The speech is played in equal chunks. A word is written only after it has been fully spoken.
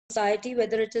society,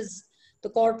 whether it is the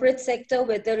corporate sector,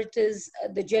 whether it is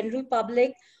the general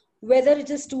public, whether it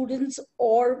is students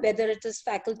or whether it is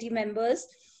faculty members.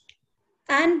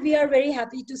 And we are very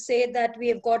happy to say that we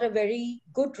have got a very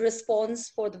good response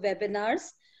for the webinars.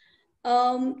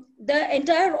 The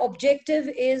entire objective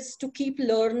is to keep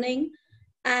learning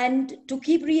and to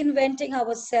keep reinventing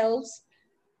ourselves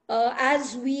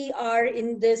as we are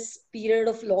in this period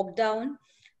of lockdown.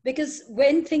 Because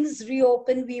when things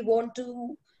reopen, we want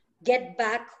to get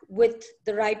back with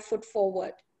the right foot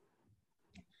forward.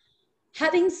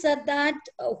 Having said that,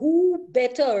 who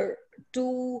better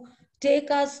to take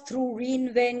us through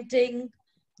reinventing,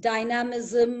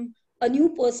 dynamism, a new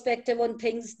perspective on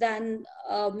things than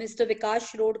Mr. Vikas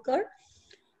Shirodkar.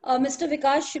 Mr.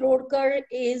 Vikas Shirodkar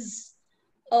is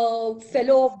a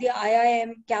fellow of the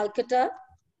IIM Calcutta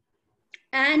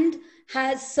and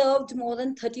has served more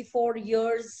than 34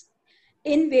 years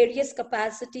in various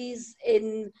capacities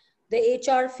in the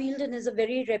HR field and is a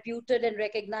very reputed and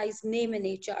recognized name in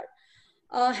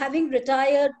HR. Having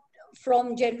retired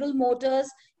from General Motors,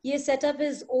 he has set up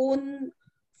his own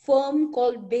firm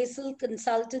called Basil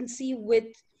Consultancy with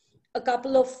a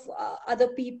couple of other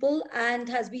people and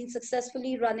has been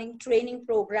successfully running training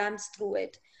programs through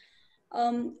it.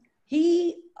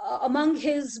 Among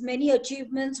his many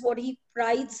achievements, what he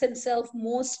prides himself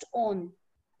most on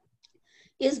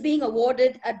is being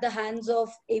awarded at the hands of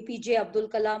APJ Abdul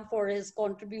Kalam for his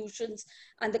contributions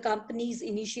and the company's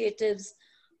initiatives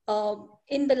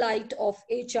in the light of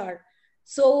HR.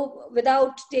 So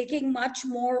without taking much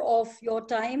more of your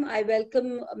time, I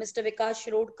welcome Mr. Vikas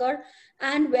Shirodkar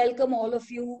and welcome all of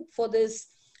you for this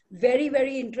very,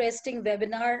 very interesting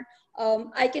webinar.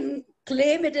 I can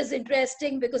claim it is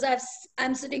interesting because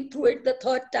I'm sitting through it the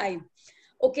third time.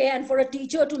 Okay, and for a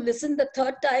teacher to listen the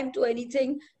third time to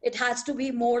anything, it has to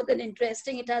be more than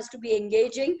interesting. It has to be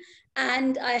engaging.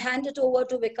 And I hand it over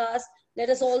to Vikas. Let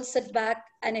us all sit back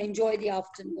and enjoy the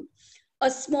afternoon.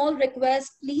 A small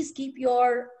request, please keep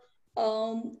your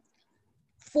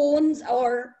phones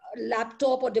or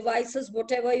laptop or devices,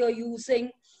 whatever you're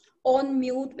using, on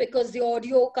mute because the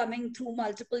audio coming through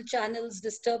multiple channels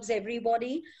disturbs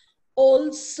everybody.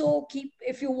 Also,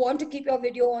 if you want to keep your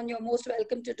video on, you're most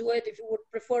welcome to do it. If you would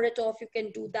prefer it off, you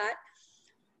can do that.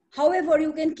 However,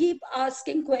 you can keep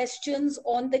asking questions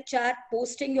on the chat,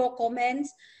 posting your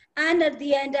comments. And at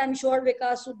the end, I'm sure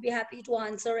Vikas would be happy to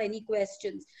answer any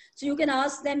questions. So you can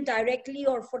ask them directly,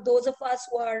 or for those of us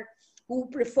who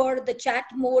prefer the chat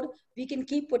mode, we can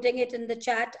keep putting it in the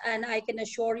chat and I can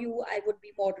assure you I would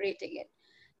be moderating it.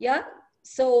 Yeah,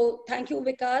 so thank you,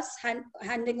 Vikas,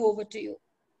 handing over to you.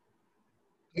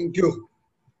 Thank you.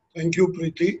 Thank you,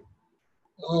 Preeti.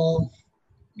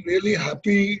 Really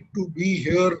happy to be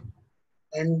here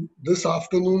and this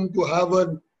afternoon to have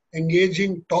an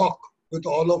engaging talk with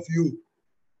all of you,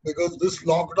 because this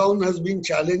lockdown has been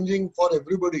challenging for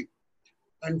everybody.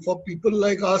 And for people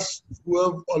like us who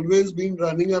have always been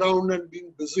running around and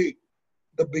being busy,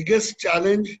 the biggest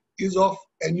challenge is of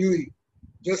ennui.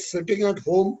 Just sitting at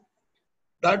home,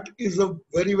 that is a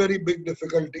very, very big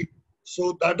difficulty.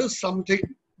 So that is something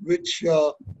which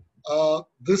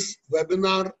this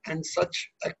webinar and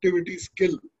such activities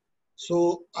kill.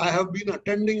 So I have been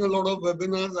attending a lot of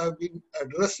webinars. I've been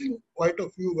addressing quite a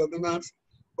few webinars,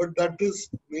 but that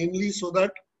is mainly so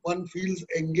that one feels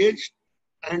engaged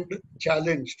and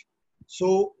challenged.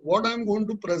 So what I'm going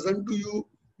to present to you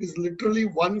is literally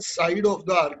one side of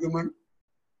the argument.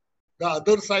 The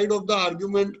other side of the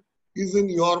argument is in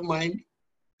your mind.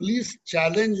 Please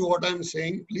challenge what I'm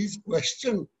saying. Please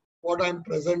question what I'm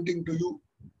presenting to you.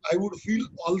 I would feel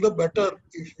all the better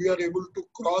if we are able to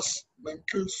cross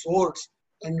mental swords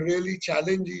and really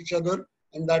challenge each other.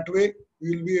 And that way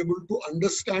we will be able to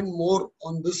understand more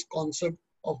on this concept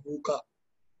of VUCA.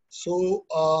 So,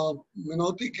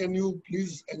 Minoti, can you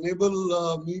please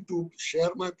enable me to share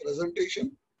my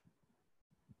presentation?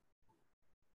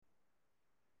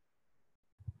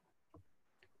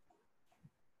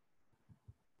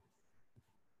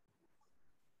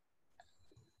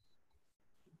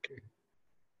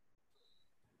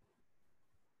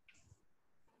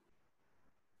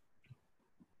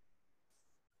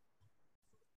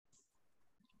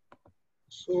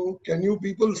 So can you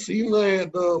people see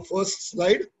the first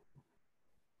slide?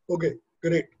 Okay,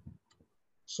 great.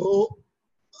 So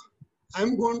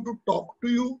I'm going to talk to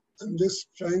you. I'm just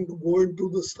trying to go into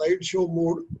the slideshow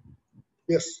mode.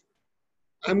 Yes,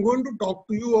 I'm going to talk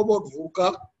to you about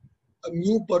VUCA, a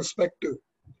new perspective.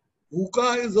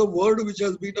 VUCA is a word which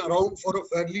has been around for a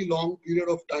fairly long period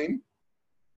of time.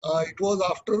 It was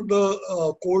after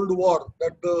the Cold War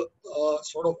that the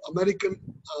sort of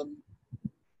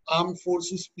armed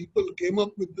forces people came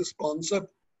up with this concept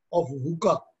of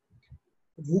VUCA.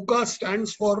 VUCA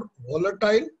stands for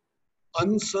volatile,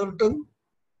 uncertain,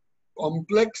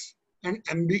 complex, and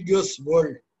ambiguous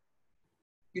world.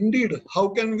 Indeed, how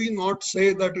can we not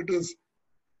say that it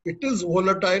is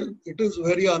volatile, it is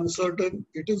very uncertain,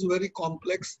 it is very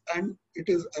complex, and it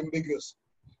is ambiguous.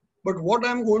 But what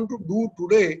I'm going to do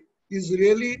today is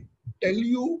really tell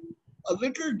you a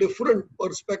little different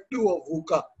perspective of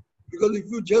VUCA. Because if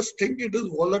you just think it is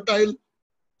volatile,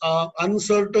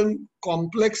 uncertain,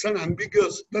 complex, and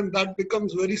ambiguous, then that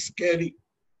becomes very scary.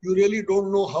 You really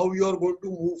don't know how you are going to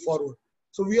move forward.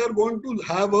 So we are going to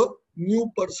have a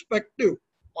new perspective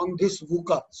on this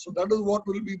VUCA. So that is what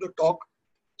will be the talk.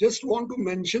 Just want to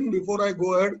mention before I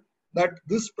go ahead that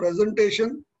this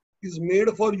presentation is made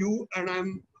for you, and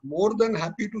I'm more than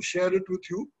happy to share it with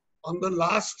you. On the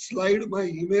last slide, my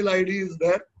email ID is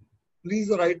there. Please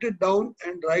write it down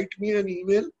and write me an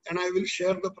email, and I will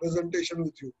share the presentation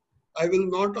with you. I will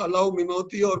not allow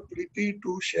Minoti or Preeti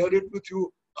to share it with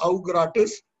you au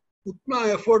gratis.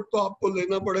 Utna effort to aapko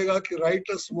lena padega ki write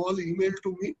a small email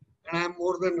to me, and I am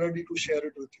more than ready to share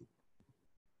it with you.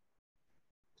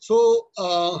 So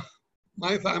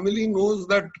my family knows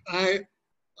that I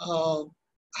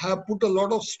have put a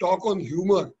lot of stock on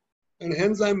humor, and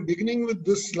hence I'm beginning with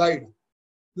this slide.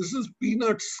 This is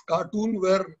Peanuts cartoon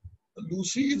where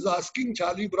Lucy is asking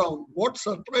Charlie Brown, what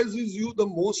surprises you the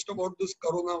most about this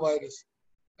coronavirus?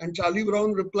 And Charlie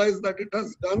Brown replies that it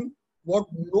has done what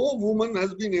no woman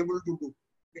has been able to do.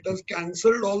 It has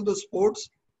cancelled all the sports,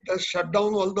 it has shut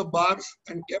down all the bars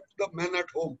and kept the men at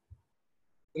home.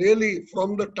 Really,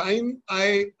 from the time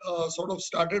I sort of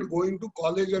started going to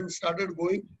college and started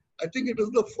going, I think it is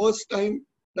the first time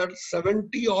that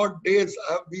 70 odd days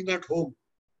I have been at home.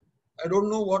 I don't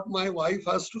know what my wife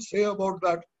has to say about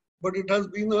that, but it has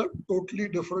been a totally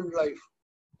different life.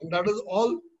 And that is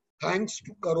all thanks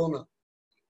to Corona.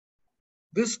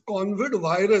 This COVID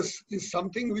virus is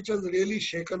something which has really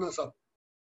shaken us up.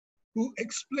 To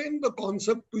explain the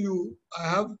concept to you,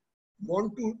 I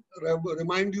want to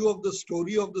remind you of the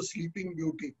story of the Sleeping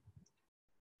Beauty.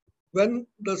 When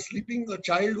a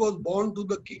child was born to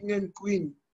the king and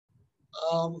queen,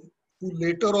 who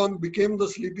later on became the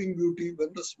Sleeping Beauty, when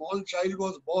the small child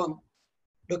was born,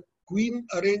 the queen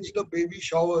arranged a baby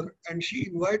shower and she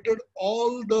invited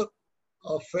all the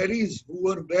fairies who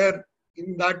were there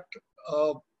in that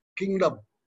kingdom.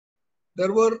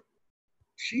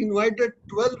 She invited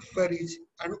 12 fairies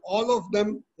and all of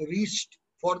them reached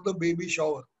for the baby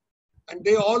shower. And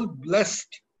they all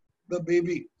blessed the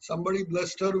baby. Somebody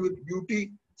blessed her with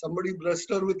beauty, somebody blessed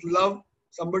her with love,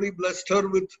 somebody blessed her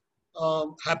with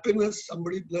happiness,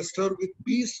 somebody blessed her with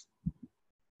peace.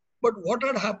 But what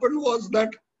had happened was that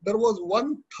there was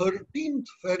one 13th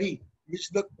fairy which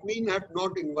the queen had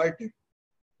not invited,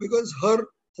 because her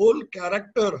whole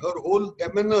character, her whole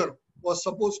demeanor was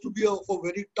supposed to be of a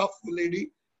very tough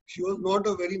lady. She was not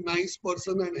a very nice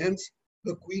person, and hence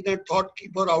the queen had thought,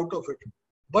 keep her out of it.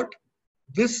 But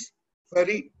this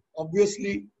fairy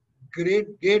obviously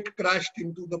gate crashed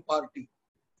into the party.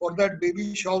 For that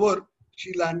baby shower,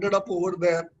 she landed up over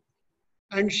there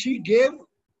and she gave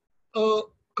a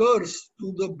curse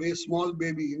to the small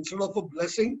baby. Instead of a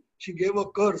blessing, she gave a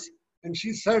curse and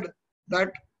she said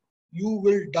that you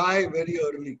will die very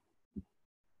early.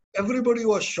 Everybody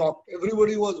was shocked.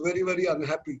 Everybody was very, very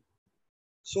unhappy.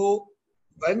 So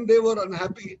when they were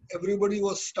unhappy, everybody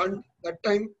was stunned. That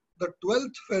time, the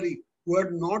 12th fairy, who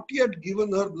had not yet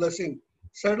given her blessing,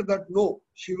 said that no,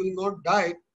 she will not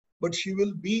die, but she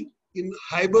will be in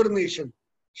hibernation.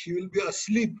 She will be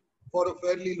asleep for a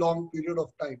fairly long period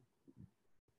of time.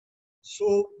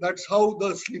 So that's how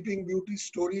the Sleeping Beauty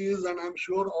story is, and I'm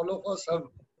sure all of us have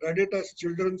read it as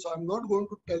children, so I'm not going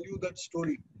to tell you that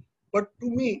story. But to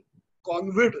me,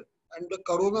 COVID and the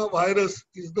coronavirus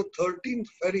is the 13th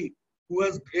fairy who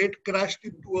has gate crashed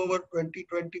into our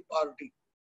 2020 party.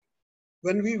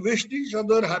 When we wished each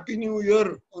other Happy New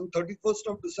Year on 31st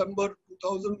of December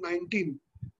 2019,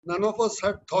 none of us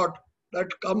had thought that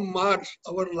come March,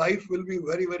 our life will be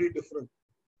very, very different.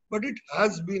 But it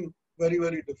has been very,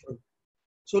 very different.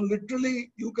 So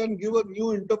literally, you can give a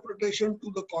new interpretation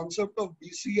to the concept of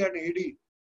BC and AD.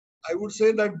 I would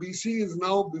say that BC is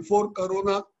now before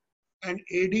Corona and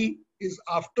AD is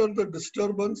after the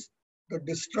disturbance, the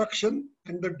destruction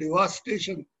and the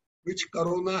devastation which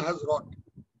Corona has wrought.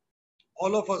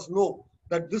 All of us know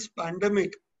that this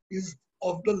pandemic is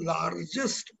of the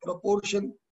largest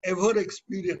proportion ever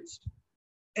experienced.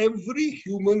 Every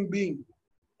human being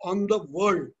on the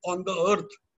world, on the earth,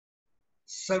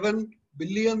 7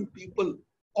 billion people,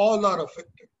 all are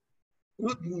affected.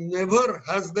 Never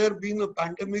has there been a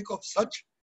pandemic of such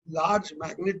large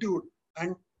magnitude,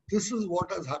 and this is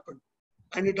what has happened.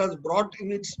 And it has brought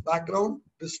in its background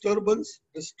disturbance,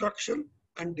 destruction,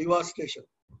 and devastation.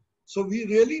 So we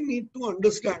really need to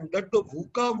understand that the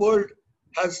VUCA world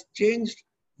has changed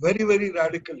very, very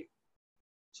radically.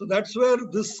 So that's where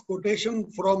this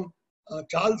quotation from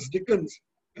Charles Dickens,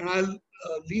 and I'll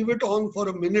leave it on for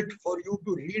a minute for you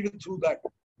to read through that.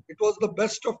 It was the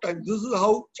best of times. This is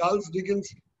how Charles Dickens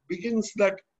begins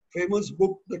that famous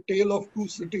book, The Tale of Two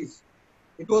Cities.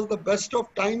 It was the best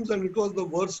of times and it was the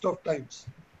worst of times.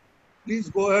 Please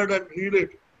go ahead and read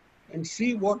it and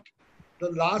see what the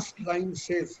last line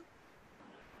says.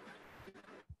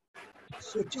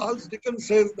 So Charles Dickens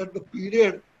says that the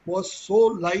period was so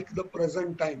like the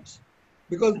present times,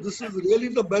 because this is really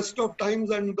the best of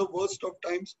times and the worst of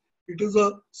times. It is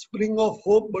a spring of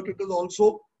hope, but it is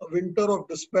also a winter of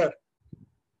despair.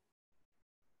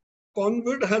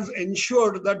 COVID has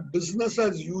ensured that business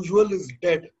as usual is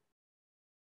dead.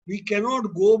 We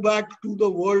cannot go back to the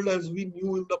world as we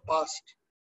knew in the past.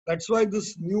 That's why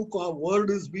this new word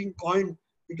is being coined.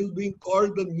 It is being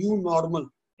called the new normal.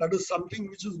 That is something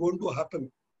which is going to happen.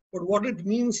 But what it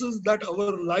means is that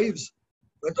our lives,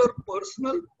 whether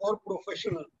personal or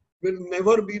professional, will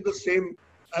never be the same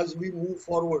as we move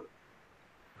forward.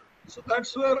 So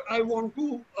that's where I want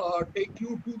to take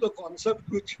you to the concept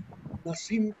which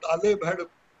Nassim Taleb had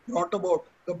brought about,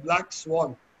 the black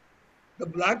swan. The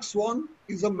black swan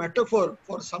is a metaphor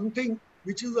for something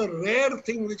which is a rare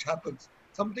thing which happens,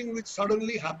 something which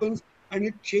suddenly happens and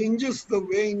it changes the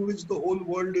way in which the whole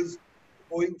world is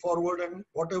going forward and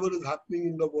whatever is happening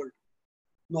in the world.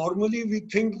 Normally we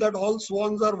think that all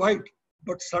swans are white,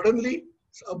 but suddenly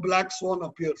a black swan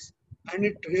appears and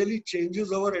it really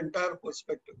changes our entire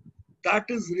perspective. That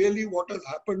is really what has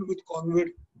happened with COVID.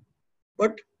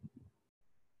 But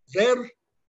there,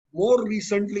 more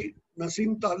recently,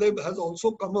 Nassim Taleb has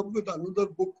also come up with another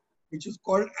book which is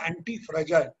called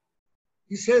Anti-Fragile.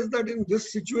 He says that in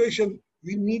this situation,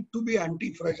 we need to be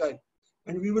anti-fragile.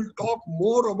 And we will talk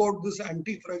more about this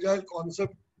anti-fragile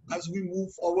concept as we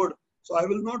move forward. So I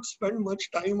will not spend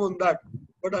much time on that,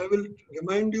 but I will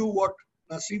remind you what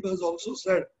Nassim has also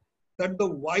said, that the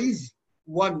wise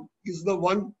one is the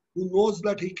one who knows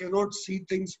that he cannot see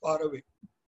things far away.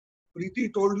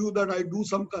 Preeti told you that I do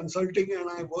some consulting and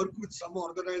I work with some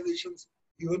organizations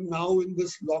even now in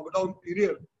this lockdown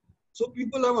period. So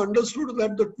people have understood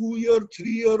that the 2-year,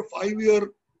 3-year,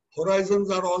 5-year horizons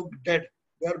are all dead.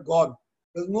 They are gone.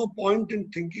 There's no point in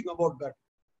thinking about that.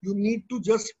 You need to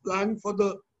just plan for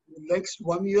the next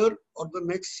 1 year or the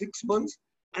next 6 months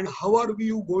and how are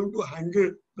you going to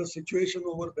handle the situation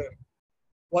over there.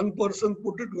 One person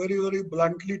put it very, very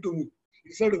bluntly to me.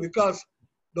 He said, Vikas,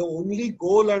 the only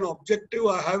goal and objective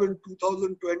I have in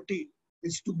 2020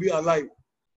 is to be alive.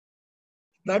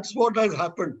 That's what has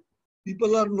happened.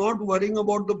 People are not worrying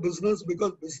about the business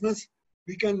because business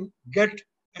we can get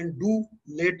and do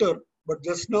later. But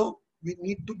just now we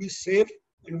need to be safe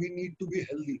and we need to be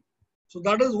healthy. So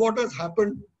that is what has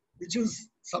happened, which is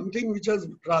something which has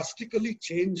drastically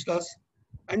changed us.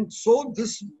 And so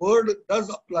this word does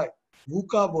apply,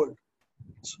 VUCA word.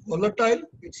 It's volatile,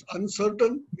 it's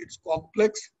uncertain, it's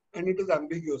complex, and it is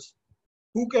ambiguous.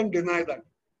 Who can deny that?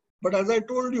 But as I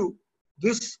told you,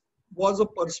 this was a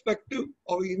perspective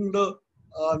of in the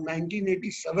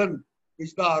 1987,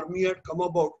 which the army had come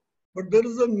about. But there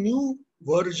is a new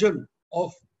version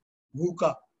of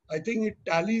VUCA. I think it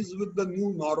tallies with the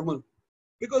new normal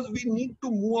because we need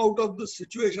to move out of this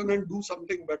situation and do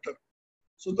something better.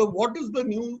 So what is the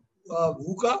new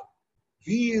VUCA?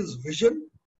 V is vision,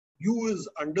 U is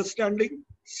understanding,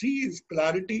 C is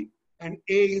clarity, and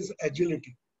A is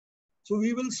agility. So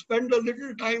we will spend a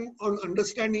little time on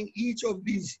understanding each of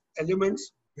these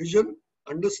elements, vision,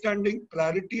 understanding,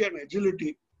 clarity, and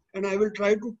agility. And I will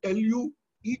try to tell you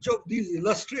each of these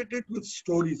illustrated with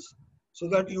stories so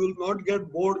that you will not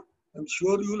get bored. I'm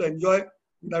sure you will enjoy.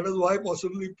 That is why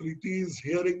possibly Preeti is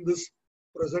hearing this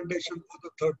presentation for the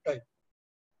third time.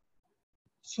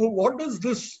 So what is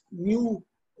this new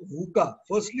VUCA?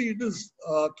 Firstly, it is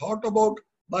thought about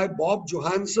by Bob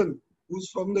Johansson, who's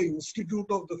from the Institute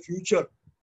of the Future.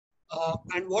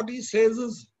 And what he says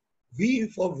is V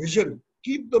for vision.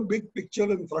 Keep the big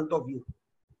picture in front of you.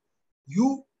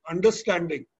 U,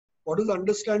 understanding. What is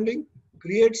understanding?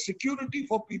 Create security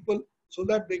for people so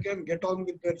that they can get on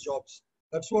with their jobs.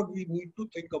 That's what we need to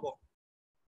think about.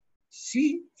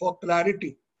 C for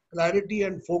clarity. Clarity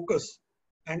and focus.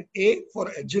 And A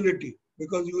for agility,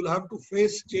 because you will have to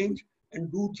face change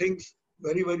and do things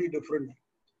very, very differently.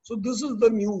 So this is the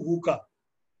new VUCA.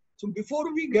 So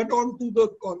before we get on to the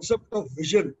concept of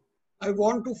vision, I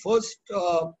want to first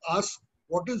ask,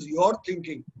 what is your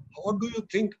thinking? What do you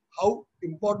think? How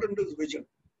important is vision?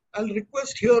 I'll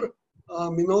request here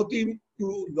Minoti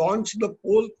to launch the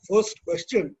poll first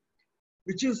question,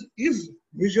 which is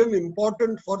vision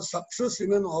important for success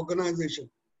in an organization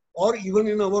or even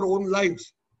in our own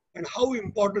lives? And how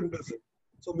important is it?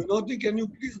 So Minoti, can you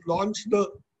please launch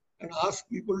and ask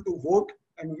people to vote,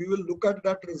 and we will look at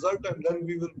that result and then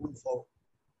we will move forward.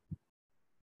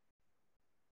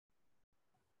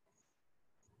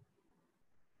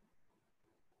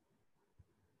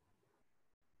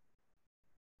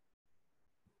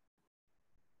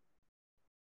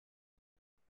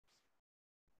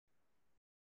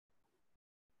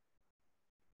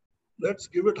 Let's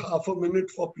give it half a minute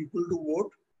for people to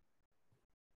vote.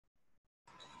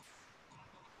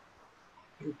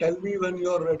 And tell me when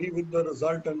you're ready with the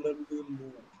result and then we'll move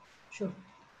on. Sure.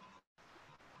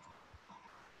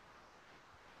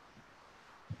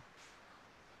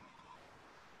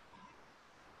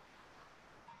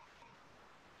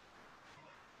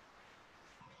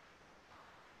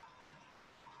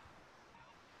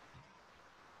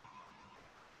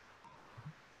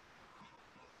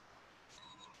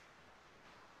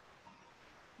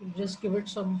 Just give it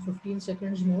some 15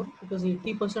 seconds more because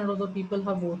 80% of the people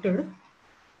have voted.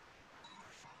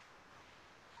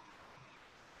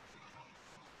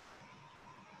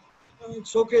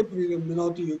 It's okay,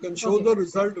 Minoti. You can show the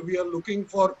result. We are looking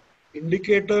for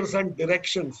indicators and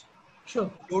directions. Sure.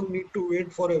 You don't need to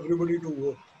wait for everybody to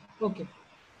vote. Okay.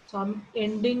 So I'm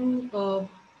ending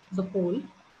the poll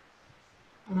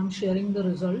and I'm sharing the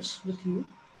results with you.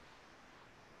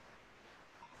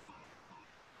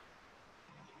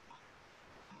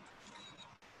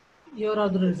 Here are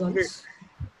the results. Great.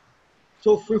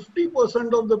 So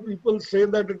 50% of the people say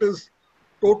that it is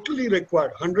totally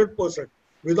required, 100%.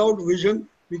 Without vision,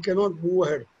 we cannot move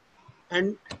ahead.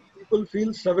 And people feel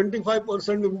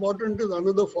 75% important is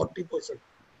another 40%.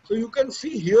 So you can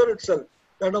see here itself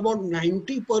that about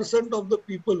 90% of the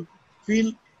people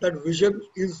feel that vision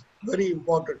is very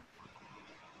important.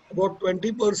 About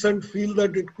 20% feel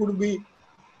that it could be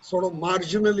sort of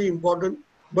marginally important,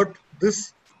 but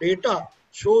this data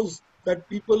shows that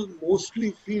people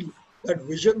mostly feel that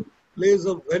vision plays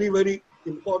a very, very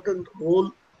important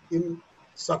role in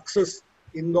success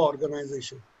in the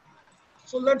organization.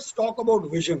 So let's talk about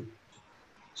vision.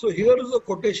 So here is a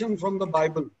quotation from the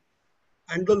Bible.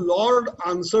 And the Lord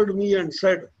answered me and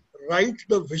said, write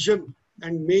the vision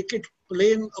and make it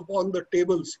plain upon the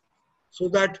tables so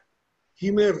that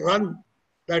he may run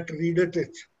that readeth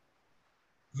it.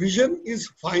 Vision is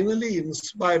finally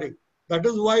inspiring. That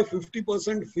is why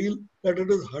 50% feel that it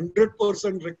is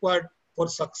 100% required for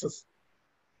success.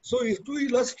 So to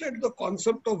illustrate the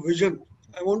concept of vision,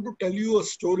 I want to tell you a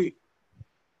story.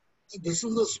 This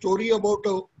is a story about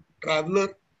a traveler.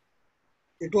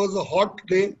 It was a hot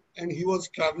day and he was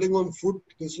traveling on foot.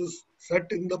 This was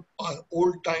set in the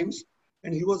old times.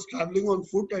 And he was traveling on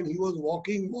foot and he was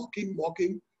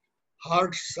walking.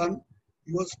 Hard sun.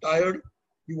 He was tired.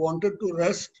 He wanted to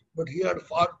rest, but he had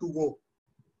far to go.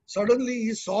 Suddenly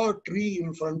he saw a tree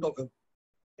in front of him.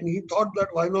 And he thought that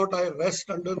why not I rest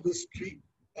under this tree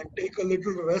and take a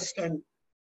little rest and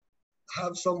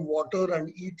have some water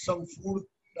and eat some food.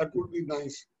 That would be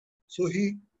nice. So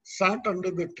he sat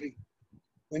under the tree.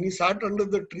 When he sat under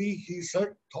the tree, he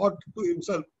thought to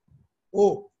himself,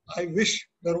 oh, I wish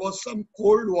there was some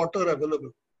cold water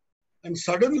available. And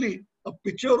suddenly a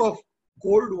pitcher of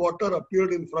cold water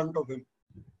appeared in front of him.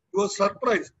 He was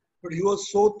surprised, but he was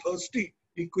so thirsty,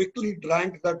 he quickly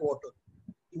drank that water.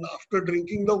 And after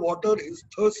drinking the water, his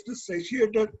thirst is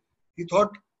satiated. He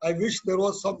thought, I wish there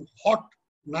was some hot,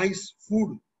 nice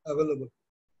food available.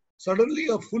 Suddenly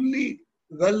a fully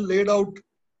well laid out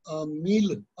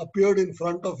meal appeared in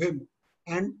front of him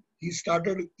and he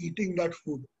started eating that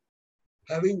food.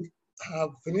 Having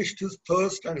finished his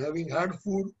thirst and having had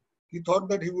food, he thought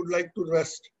that he would like to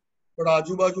rest. But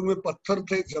आजू बाजू में पत्थर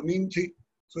थे, जमीन थी.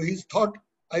 So he thought,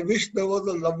 I wish there was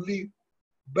a lovely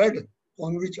bed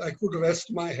on which I could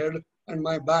rest my head and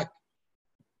my back.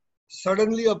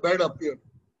 Suddenly a bed appeared.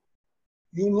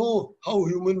 You know how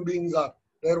human beings are.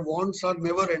 Their wants are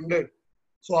never ended.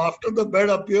 So after the bed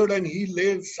appeared and he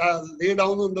lay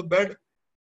down on the bed,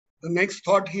 the next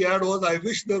thought he had was, I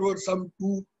wish there were some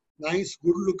two nice,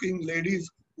 good-looking ladies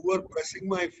who were pressing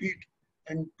my feet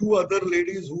and two other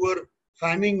ladies who were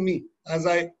fanning me as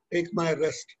I take my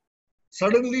rest.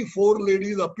 Suddenly, four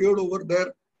ladies appeared over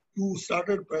there who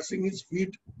started pressing his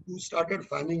feet, who started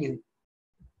fanning him.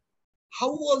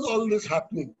 How was all this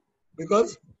happening?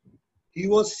 Because he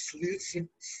was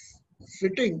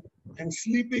sitting and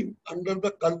sleeping under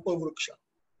the Kalpa Vriksha.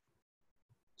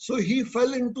 So he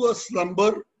fell into a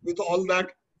slumber with all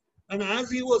that. And as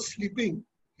he was sleeping,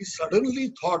 he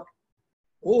suddenly thought,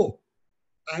 oh,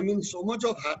 I'm in so much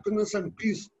of happiness and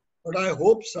peace, but I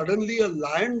hope suddenly a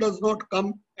lion does not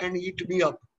come and eat me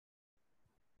up.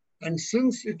 And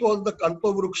since it was the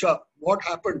Kalpa Vruksha, what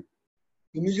happened?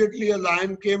 Immediately a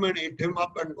lion came and ate him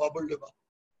up and gobbled him up.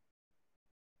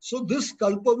 So this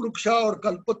Kalpa Vruksha or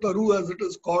Kalpa Taru as it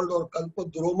is called, or Kalpa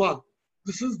Droma,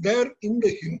 this is there in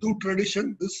the Hindu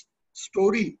tradition. This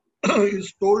story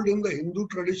is told in the Hindu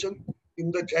tradition, in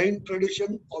the Jain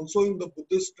tradition, also in the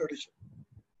Buddhist tradition.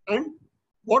 And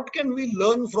what can we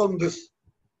learn from this?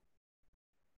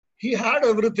 He had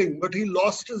everything, but he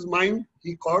lost his mind.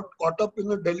 He caught up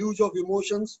in a deluge of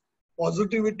emotions.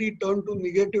 Positivity turned to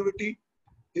negativity.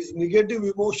 His negative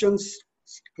emotions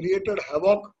created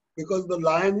havoc because the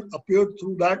lion appeared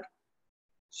through that.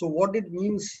 So what it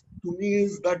means to me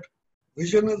is that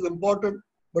vision is important,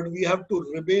 but we have to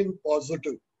remain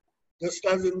positive. Just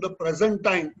as in the present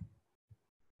time,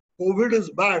 COVID is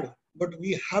bad, but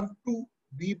we have to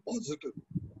be positive.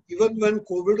 Even when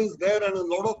COVID is there and a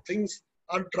lot of things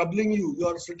are troubling you, you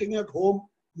are sitting at home,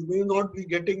 you may not be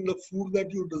getting the food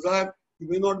that you desire, you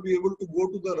may not be able to go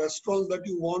to the restaurants that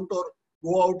you want or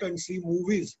go out and see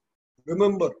movies.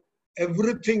 Remember,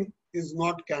 everything is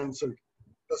not cancelled.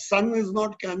 The sun is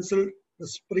not cancelled, the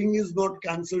spring is not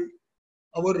cancelled,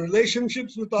 our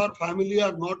relationships with our family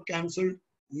are not cancelled,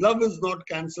 love is not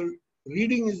cancelled,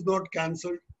 reading is not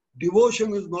cancelled,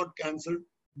 devotion is not cancelled,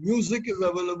 music is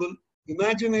available,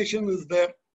 imagination is there,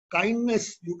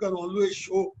 kindness you can always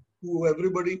show to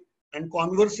everybody, and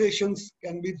conversations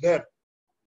can be there.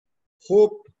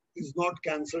 Hope is not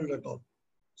cancelled at all.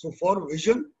 So for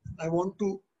vision, I want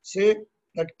to say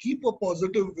that keep a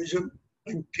positive vision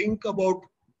and think about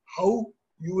how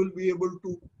you will be able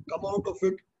to come out of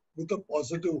it with a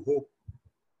positive hope.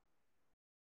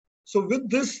 So with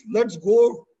this, let's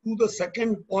go to the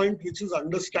second point, which is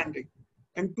understanding.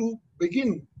 And to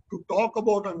begin to talk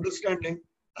about understanding,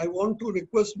 I want to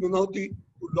request Minauti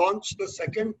to launch the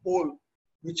second poll,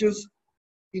 which is,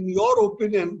 in your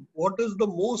opinion, what is the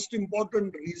most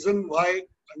important reason why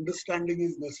understanding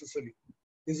is necessary?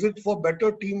 Is it for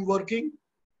better team working?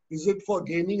 Is it for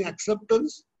gaining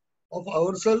acceptance of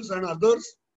ourselves and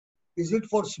others? Is it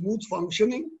for smooth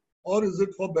functioning? Or is it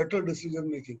for better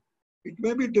decision making? It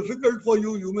may be difficult for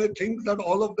you. You may think that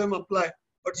all of them apply,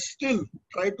 but still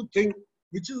try to think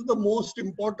which is the most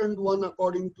important one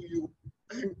according to you.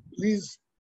 And please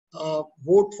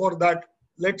vote for that.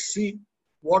 Let's see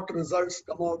what results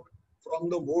come out from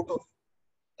the vote of.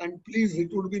 And please, it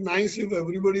would be nice if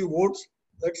everybody votes.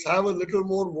 Let's have a little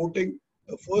more voting.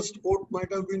 The first vote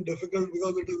might have been difficult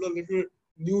because it is a little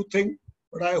new thing,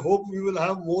 but I hope we will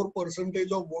have more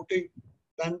percentage of voting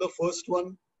than the first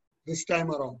one this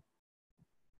time around.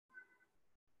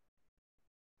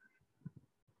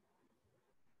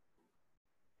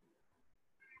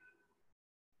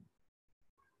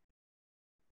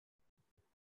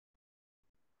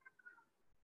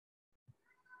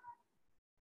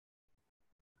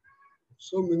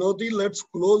 So Minauti, let's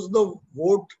close the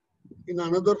vote in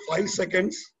another 5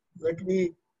 seconds. Let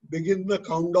me begin the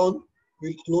countdown.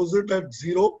 We'll close it at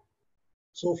 0.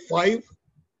 So 5,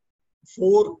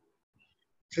 4,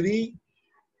 3,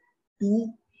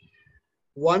 2,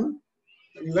 1.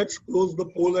 And let's close the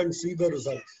poll and see the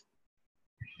results.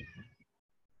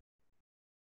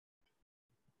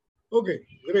 Okay,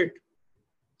 great.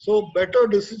 So better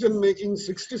decision making,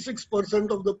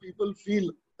 66% of the people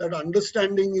feel that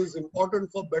understanding is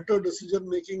important for better decision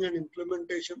making and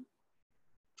implementation.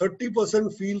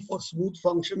 30% feel for smooth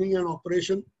functioning and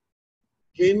operation.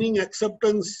 Gaining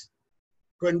acceptance,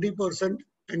 20%,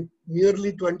 and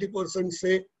nearly 20%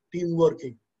 say team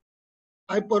working.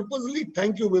 I purposely,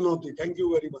 thank you Minauti, thank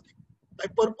you very much. I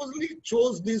purposely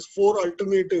chose these 4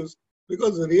 alternatives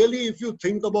because really if you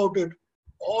think about it,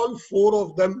 all 4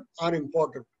 of them are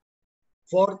important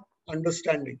for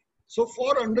understanding. So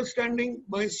for understanding,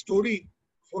 my story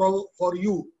for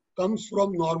you comes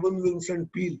from Norman Vincent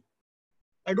Peale.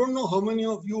 I don't know how many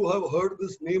of you have heard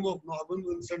this name of Norman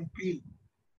Vincent Peale.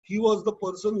 He was the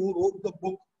person who wrote the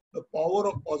book, The Power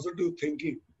of Positive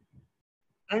Thinking.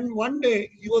 And one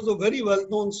day, he was a very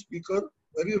well-known speaker,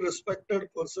 very respected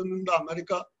person in the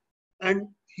America, and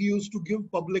he used to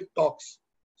give public talks.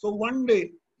 So one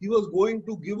day, he was going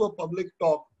to give a public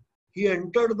talk. He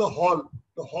entered the hall.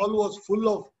 The hall was full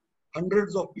of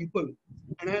hundreds of people.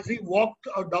 And as he walked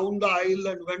down the aisle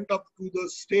and went up to the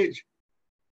stage,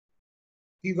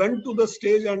 he went to the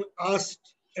stage and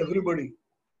asked everybody,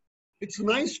 "It's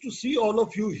nice to see all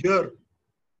of you here,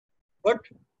 but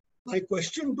my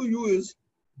question to you is,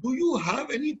 do you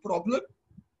have any problem?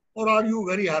 or are you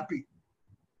very happy?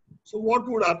 So what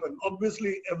would happen?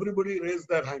 Obviously, everybody raised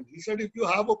their hand. He said, if you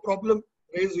have a problem,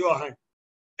 raise your hand.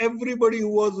 Everybody who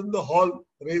was in the hall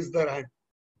raised their hand.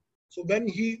 So then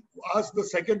he asked the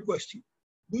second question.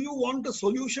 Do you want a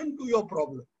solution to your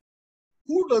problem?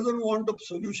 Who doesn't want a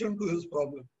solution to his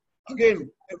problem? Again,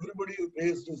 everybody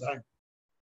raised his hand.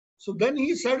 So then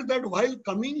he said that while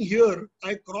coming here,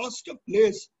 I crossed a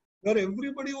place where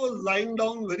everybody was lying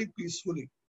down very peacefully.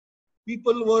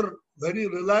 People were very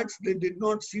relaxed. They did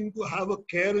not seem to have a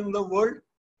care in the world,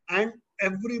 and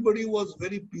everybody was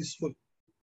very peaceful.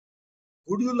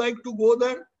 Would you like to go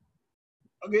there?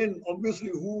 Again, obviously,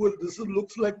 who will? This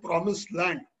looks like promised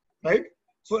land, right?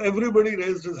 So everybody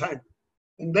raised his hand.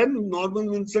 And then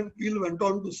Norman Vincent Peale went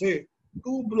on to say,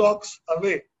 2 blocks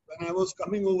away, when I was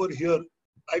coming over here,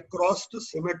 I crossed a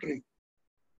cemetery.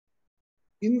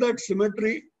 In that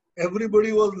cemetery,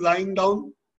 everybody was lying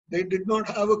down. They did not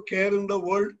have a care in the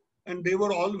world, and they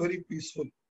were all very peaceful.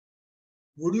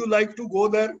 Would you like to go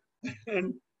there?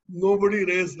 And nobody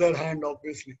raised their hand,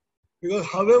 obviously. Because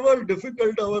however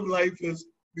difficult our life is,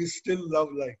 we still love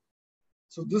life.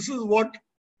 So this is what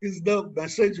is the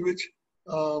message which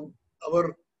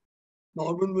our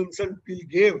Norman Vincent Peale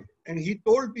gave. And he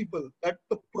told people that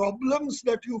the problems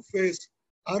that you face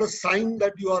are a sign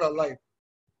that you are alive.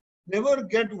 Never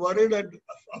get worried and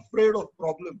afraid of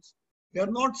problems. They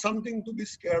are not something to be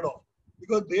scared of,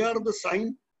 because they are the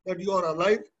sign that you are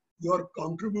alive, you are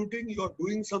contributing, you are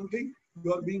doing something,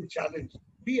 you are being challenged.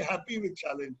 Be happy with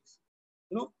challenges.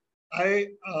 You know, I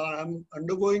am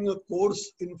undergoing a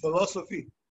course in philosophy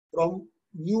from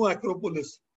New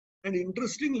Acropolis. And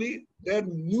interestingly, their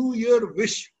New Year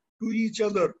wish to each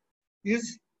other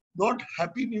is not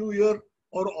Happy New Year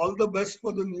or all the best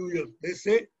for the New Year. They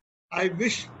say, I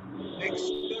wish next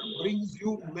year brings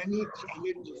you many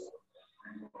challenges.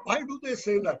 Why do they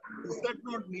say that? Is that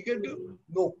not negative?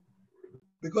 No.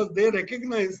 Because they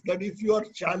recognize that if you are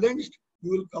challenged,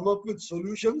 you will come up with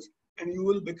solutions and you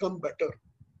will become better.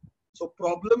 So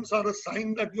problems are a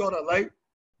sign that you are alive.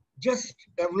 Just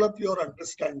develop your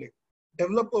understanding.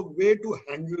 Develop a way to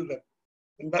handle them.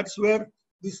 And that's where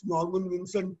this Norman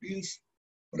Vincent Peale's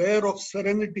prayer of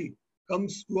serenity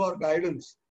comes to our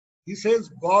guidance. He says,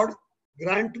 God,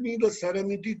 grant me the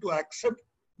serenity to accept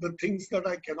the things that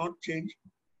I cannot change,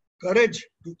 courage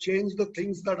to change the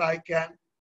things that I can,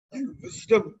 and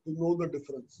wisdom to know the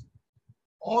difference.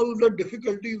 All the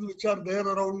difficulties which are there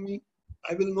around me,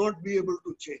 I will not be able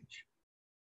to change.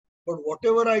 But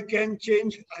whatever I can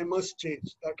change, I must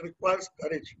change. That requires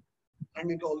courage.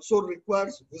 And it also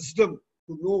requires wisdom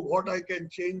to know what I can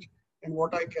change and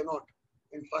what I cannot.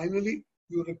 And finally,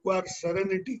 you require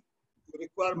serenity, you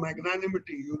require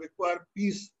magnanimity, you require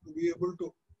peace to be able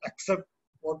to accept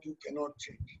what you cannot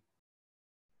change.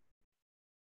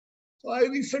 So I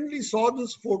recently saw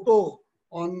this photo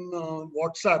on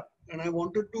WhatsApp, and I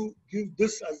wanted to give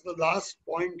this as the last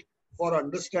point for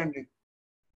understanding.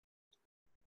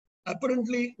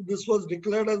 Apparently, this was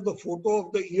declared as the photo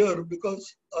of the year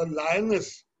because a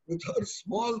lioness with her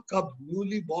small cub,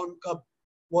 newly born cub,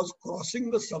 was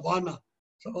crossing the savannah.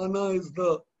 Savannah is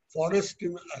the forest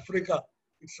in Africa.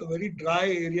 It's a very dry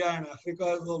area, and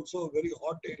Africa is also a very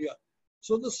hot area.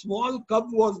 So the small cub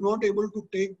was not able to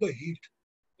take the heat,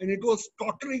 and it was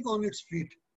tottering on its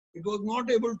feet. It was not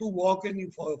able to walk any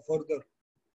further.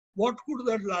 What could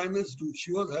that lioness do?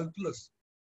 She was helpless.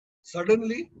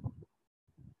 Suddenly,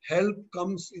 help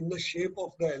comes in the shape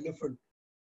of the elephant.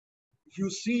 If you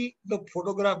see the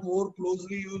photograph more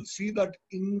closely, you will see that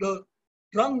in the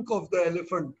trunk of the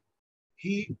elephant,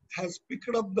 he has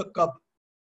picked up the cub.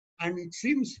 And it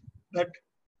seems that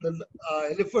the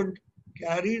elephant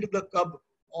carried the cub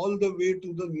all the way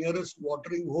to the nearest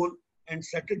watering hole and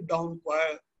set it down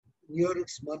near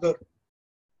its mother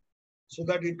so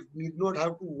that it need not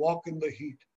have to walk in the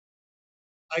heat.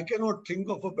 I cannot think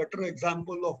of a better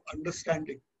example of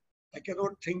understanding. I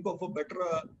cannot think of a better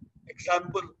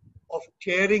example of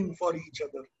caring for each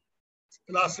other. It's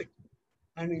classic.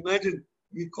 And imagine,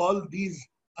 we call these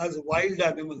as wild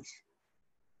animals.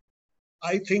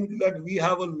 I think that we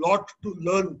have a lot to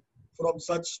learn from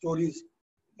such stories,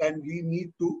 and we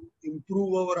need to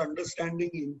improve our understanding,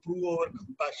 improve our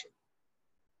compassion.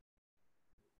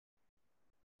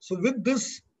 So with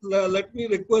this, let me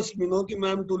request Minoti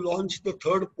ma'am to launch the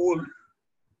third poll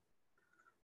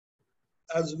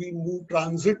as we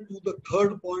transit to the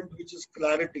third point, which is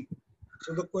clarity.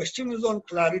 So the question is on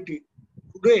clarity.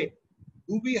 Today,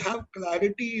 do we have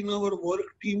clarity in our work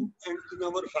team and in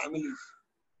our families?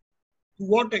 To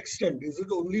what extent? Is it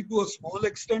only to a small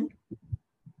extent?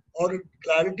 Or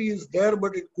clarity is there,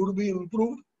 but it could be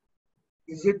improved?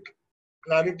 Is it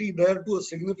clarity there to a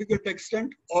significant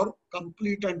extent or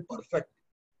complete and perfect?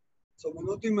 So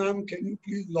Manoti ma'am, can you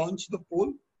please launch the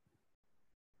poll?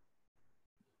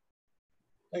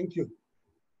 Thank you.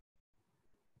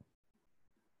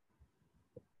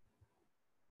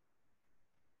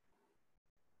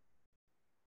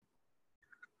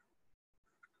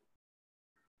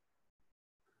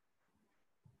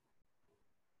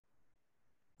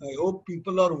 I hope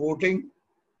people are voting.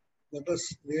 Let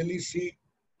us really see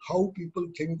how people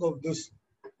think of this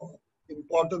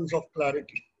importance of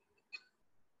clarity.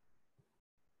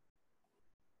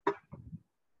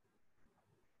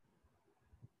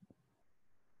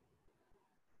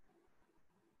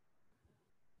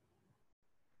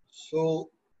 So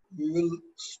we will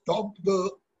stop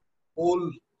the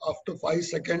poll after 5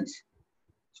 seconds.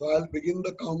 So I'll begin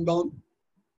the countdown.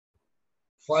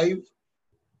 5,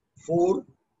 4,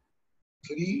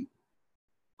 3,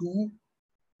 2,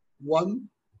 1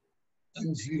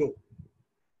 and 0.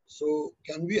 So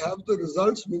can we have the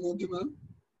results, Minoti ma'am?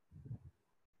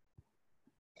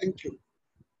 Thank you.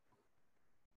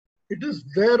 It is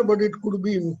there, but it could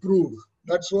be improved.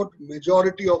 That's what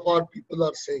majority of our people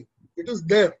are saying. It is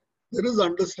there. There is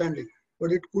understanding,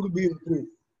 but it could be improved.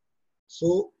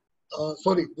 So,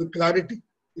 sorry, the clarity.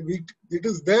 It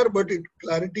is there, but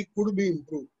clarity could be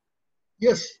improved.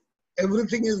 Yes,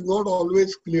 everything is not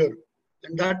always clear.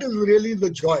 And that is really the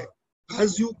joy.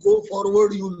 As you go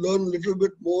forward, you learn a little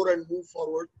bit more and move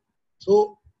forward.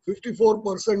 So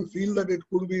 54% feel that it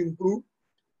could be improved.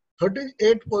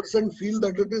 38% feel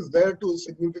that it is there to a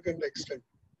significant extent.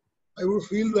 I would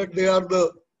feel that they are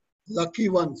the lucky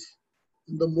ones.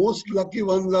 The most lucky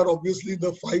ones are obviously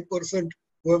the 5%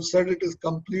 who have said it is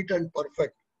complete and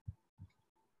perfect.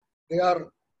 They are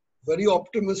very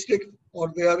optimistic,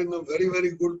 or they are in a very,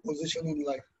 very good position in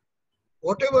life.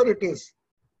 Whatever it is,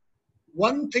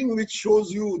 one thing which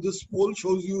shows you, this poll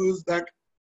shows you, is that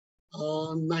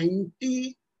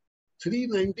 93,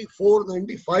 94,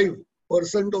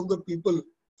 95% of the people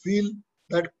feel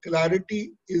that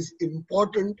clarity is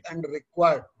important and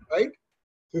required, right?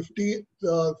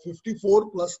 54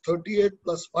 plus 38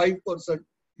 plus 5%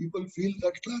 people feel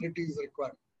that clarity is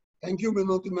required. Thank you,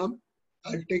 Minoti ma'am.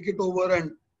 I'll take it over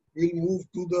and we'll move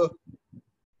to the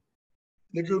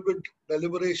little bit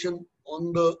deliberation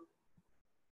on the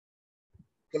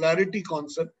clarity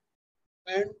concept.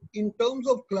 And in terms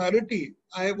of clarity,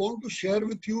 I want to share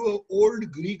with you an old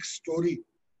Greek story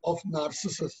of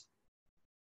Narcissus.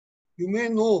 You may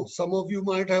know, some of you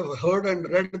might have heard and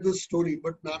read this story,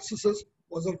 but Narcissus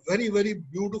was a very, very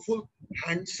beautiful,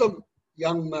 handsome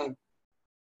young man.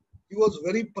 He was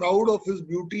very proud of his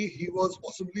beauty. He was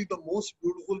possibly the most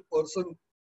beautiful person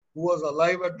who was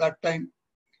alive at that time.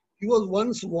 He was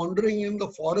once wandering in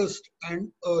the forest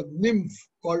and a nymph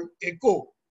called Echo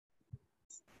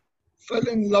fell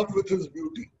in love with his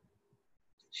beauty.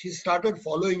 She started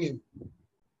following him.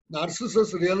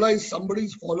 Narcissus realized somebody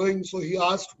is following, so he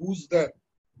asked, who's there?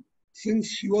 Since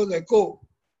she was Echo,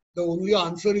 the only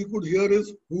answer he could hear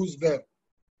is, who's there?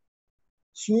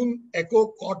 Soon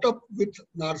Echo caught up with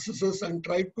Narcissus and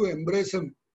tried to embrace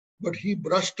him, but he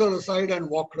brushed her aside and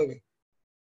walked away.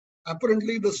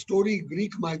 Apparently, the story,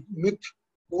 Greek myth,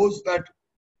 goes that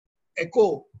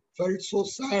Echo felt so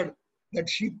sad that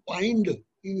she pined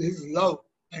in his love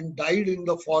and died in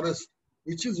the forest,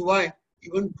 which is why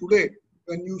even today,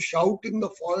 when you shout in the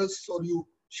forests or you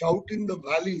shout in the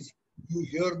valleys, you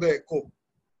hear the echo.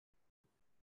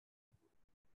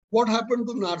 What happened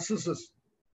to Narcissus?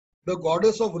 The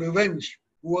goddess of revenge,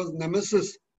 who was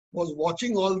Nemesis, was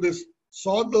watching all this,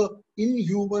 saw the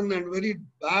inhuman and very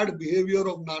bad behavior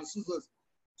of Narcissus.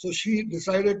 So she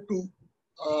decided to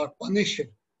punish him.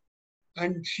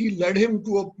 And she led him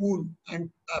to a pool. And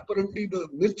apparently the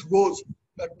myth goes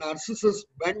that Narcissus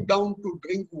went down to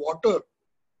drink water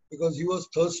because he was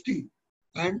thirsty.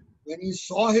 And when he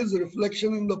saw his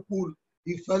reflection in the pool,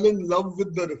 he fell in love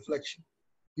with the reflection.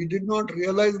 He did not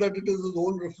realize that it is his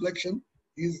own reflection.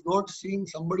 He is not seeing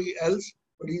somebody else,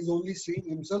 but he is only seeing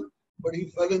himself. But he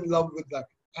fell in love with that.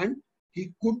 And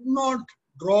he could not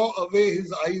draw away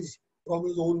his eyes from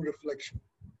his own reflection.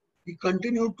 He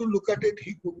continued to look at it.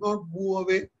 He could not move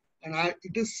away. And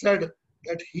it is said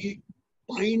that he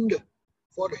pined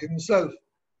for himself.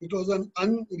 It was an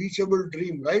unreachable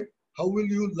dream, right? How will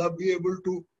you be able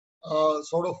to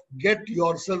sort of get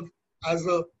yourself as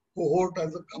a cohort,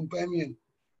 as a companion?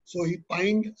 So he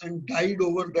pined and died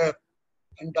over there.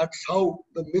 And that's how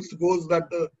the myth goes that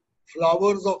the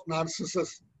flowers of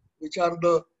Narcissus, which are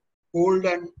the gold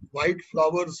and white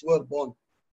flowers, were born.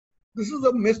 This is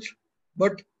a myth,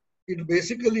 but it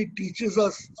basically teaches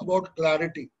us about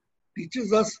clarity,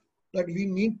 teaches us that we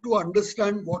need to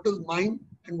understand what is mine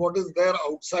and what is there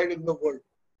outside in the world.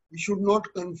 We should not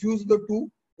confuse the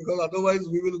two, because otherwise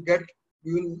we will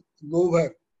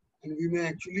nowhere and we may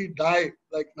actually die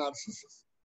like Narcissus.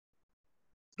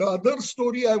 The other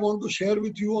story I want to share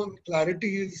with you on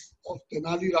clarity is of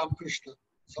Tenali Ramakrishna.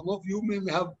 Some of you may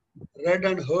have read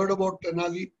and heard about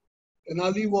Tenali.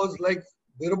 Tenali was like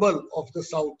Birbal of the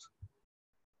south.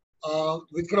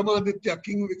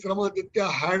 King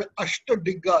Vikramaditya had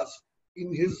Ashtadiggas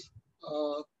in his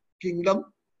kingdom,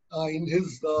 in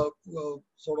his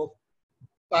sort of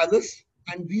palace,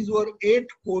 and these were 8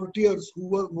 courtiers who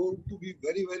were known to be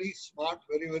very, very smart,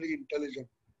 very, very intelligent.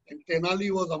 And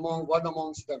Tenali was one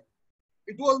amongst them.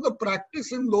 It was the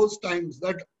practice in those times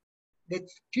that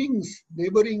kings,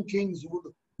 neighboring kings,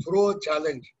 would throw a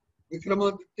challenge.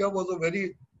 Vikramaditya was a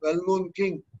very well-known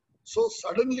king. So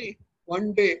suddenly,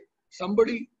 one day,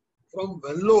 somebody from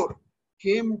Vellore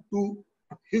came to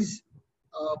his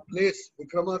place,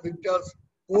 Vikramaditya's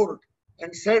court,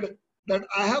 and said that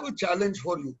I have a challenge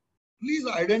for you. Please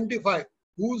identify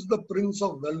who's the prince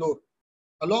of Vellore.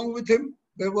 Along with him,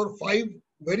 there were 5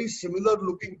 very similar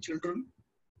looking children,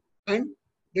 and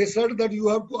they said that you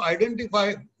have to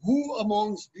identify who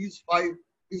amongst these 5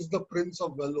 is the prince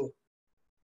of Vellore.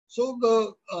 So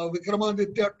the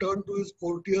Vikramaditya turned to his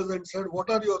courtiers and said, what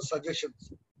are your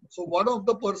suggestions? So one of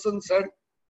the persons said,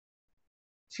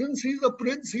 since he's a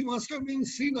prince, he must have been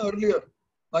seen earlier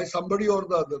by somebody or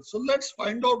the other. So let's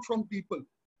find out from people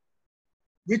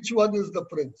which one is the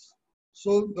prince.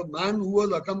 So the man who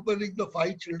was accompanying the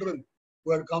 5 children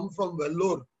who had come from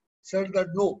Vellore said that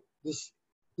no, this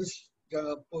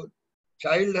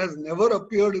child has never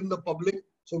appeared in the public,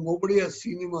 so nobody has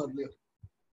seen him earlier.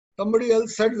 Somebody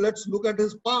else said, let's look at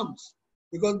his palms,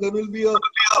 because there will be a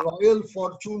royal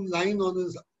fortune line on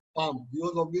his palm. He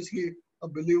was obviously a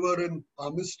believer in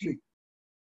palmistry.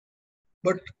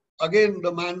 But again,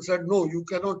 the man said, no, you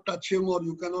cannot touch him or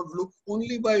you cannot look.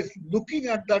 Only by looking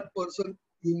at that person,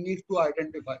 you need to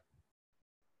identify.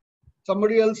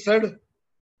 Somebody else said,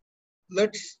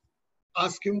 let's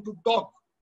ask him to talk.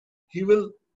 He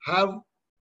will have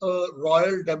a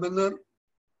royal demeanor.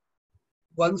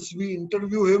 Once we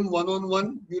interview him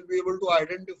one-on-one, we'll be able to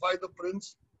identify the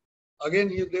prince. Again,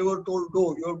 they were told,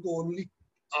 no, you have to only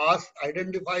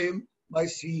identify him by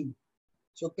seeing.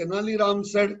 So Tenali Ram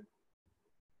said,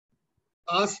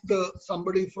 ask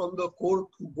somebody from the court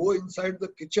to go inside the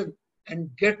kitchen and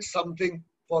get something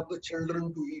for the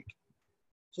children to eat.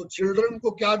 So children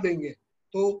को क्या देंगे?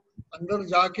 तो अंदर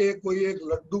जाके कोई एक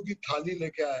लड्डू की थाली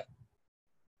लेके आया.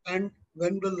 And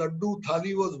when the laddu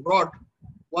thali was brought,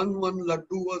 one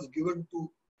laddu was given to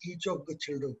each of the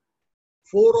children.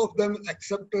 4 of them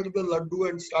accepted the laddu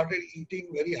and started eating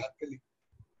very happily.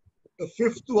 The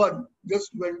 5th one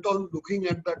just went on looking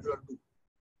at that laddu.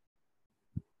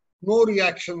 No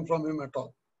reaction from him at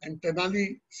all. And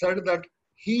Tenali said that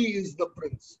he is the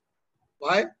prince.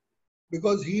 Why?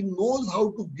 Because he knows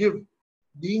how to give.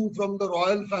 Being from the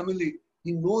royal family,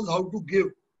 he knows how to give,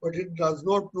 but he does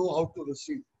not know how to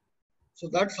receive. So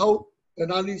that's how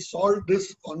Tenali solved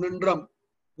this conundrum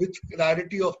with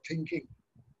clarity of thinking.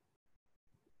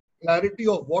 Clarity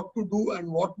of what to do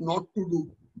and what not to do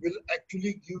will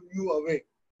actually give you away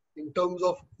in terms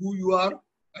of who you are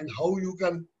and how you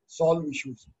can solve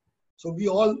issues. So we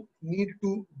all need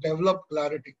to develop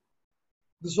clarity.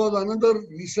 This was another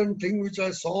recent thing which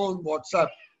I saw on WhatsApp.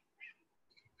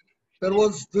 There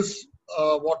was this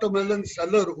watermelon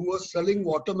seller who was selling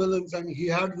watermelons, and he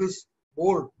had this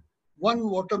board, 1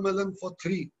 watermelon for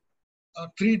 $3,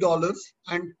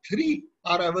 and 3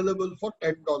 are available for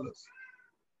 $10.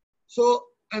 So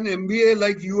an MBA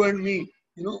like you and me,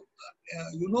 you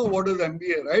know what is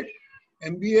MBA, right?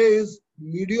 MBA is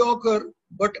mediocre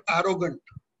but arrogant.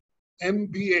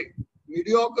 MBA,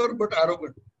 mediocre but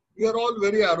arrogant. We are all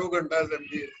very arrogant as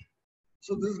MBA.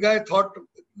 So this guy thought,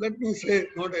 let me say,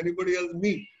 not anybody else,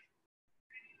 me.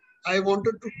 I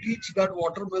wanted to teach that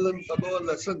watermelon fellow a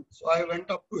lesson. So I went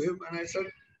up to him and I said,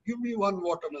 give me 1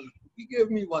 watermelon. He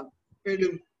gave me 1, paid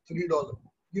him $3.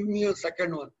 Give me a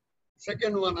second one.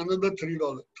 Second one, another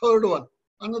 $3. Third one,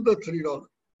 another $3.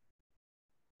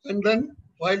 And then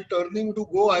while turning to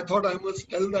go, I thought I must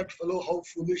tell that fellow how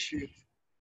foolish he is.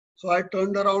 So I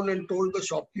turned around and told the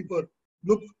shopkeeper,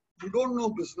 look, you don't know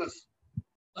business.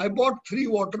 I bought 3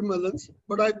 watermelons,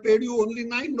 but I paid you only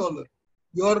 $9.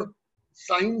 Your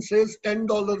sign says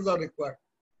 $10 are required.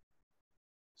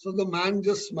 So the man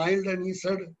just smiled and he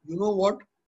said, you know what?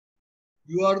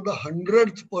 You are the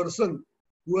 100th person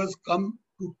who has come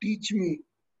to teach me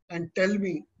and tell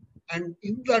me. And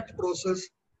in that process,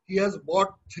 he has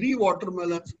bought 3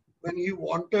 watermelons when he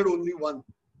wanted only 1.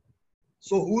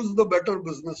 So who's the better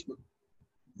businessman?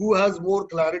 Who has more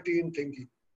clarity in thinking?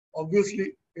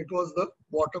 Obviously, it was the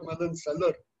watermelon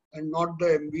seller and not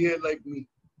the MBA like me.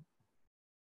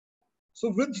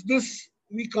 So with this,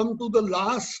 we come to the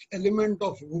last element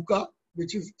of VUCA,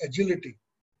 which is agility.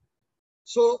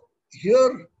 So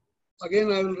here,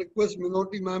 again, I will request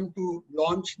Minoti ma'am to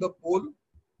launch the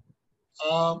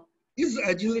poll. Is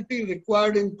agility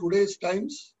required in today's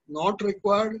times? Not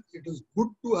required. It is good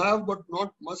to have, but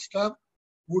not must have.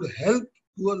 Would help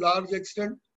to a large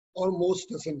extent, or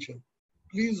most essential.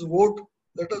 Please vote.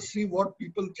 Let us see what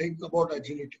people think about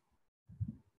agility.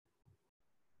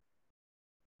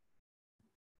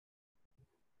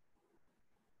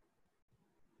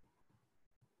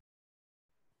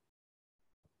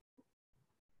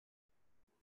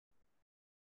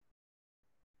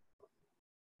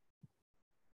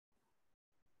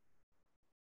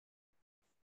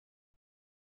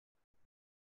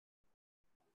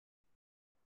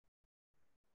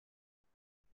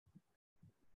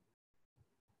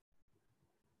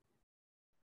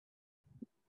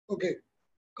 Okay,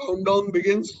 countdown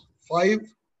begins. 5,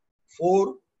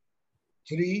 4,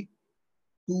 3,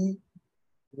 2,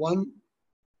 1,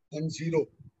 and 0.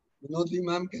 Minoti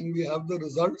ma'am, can we have the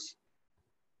results?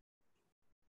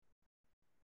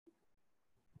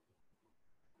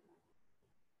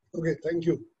 Okay, thank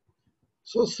you.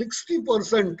 So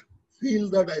 60% feel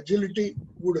that agility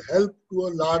would help to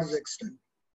a large extent.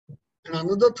 And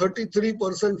another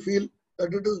 33% feel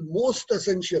that it is most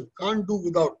essential, can't do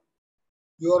without.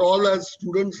 You are all as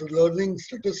students learning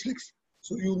statistics,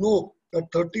 so you know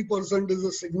that 30% is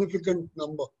a significant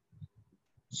number.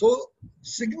 So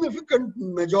significant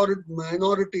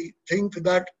minority think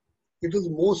that it is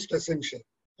most essential.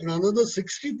 And another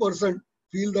 60%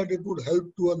 feel that it would help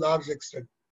to a large extent.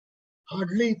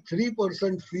 Hardly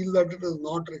 3% feel that it is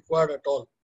not required at all.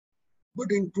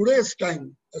 But in today's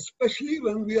time, especially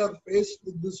when we are faced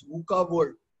with this VUCA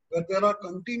world, where there are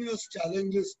continuous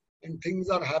challenges and things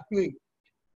are happening,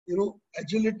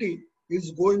 agility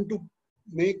is going to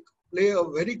play a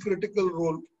very critical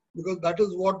role, because that is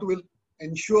what will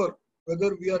ensure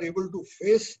whether we are able to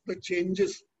face the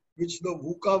changes which the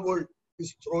VUCA world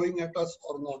is throwing at us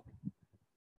or not.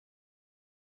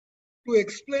 To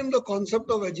explain the concept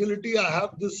of agility, I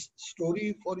have this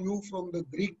story for you from the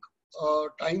Greek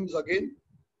times again.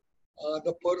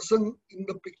 The person in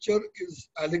the picture is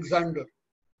Alexander.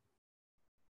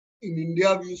 In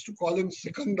India, we used to call him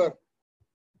Sikandar.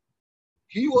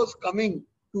 He was coming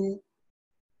to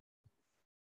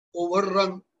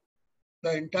overrun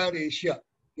the entire Asia.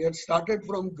 He had started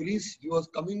from Greece. He was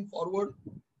coming forward,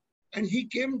 and he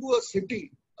came to a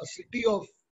city of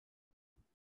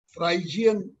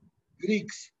Phrygian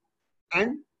Greeks,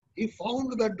 and he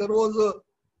found that there was a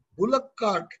bullock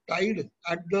cart tied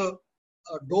at the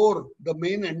door, the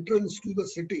main entrance to the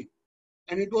city,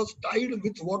 and it was tied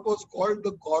with what was called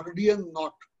the Gordian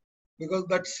knot, because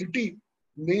that city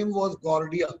name was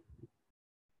Gordia.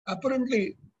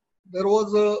 Apparently, there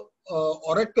was a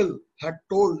oracle had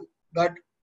told that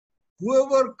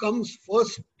whoever comes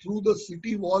first through the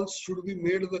city walls should be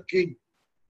made the king.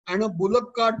 And a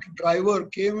bullock cart driver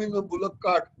came in a bullock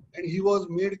cart, and he was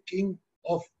made king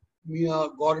of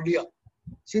Gordia.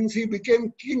 Since he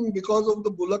became king because of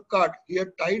the bullock cart, he had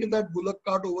tied that bullock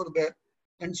cart over there.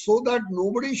 And so that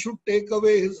nobody should take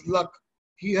away his luck,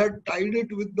 he had tied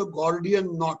it with the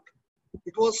Gordian knot.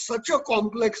 It was such a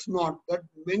complex knot that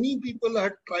many people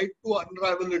had tried to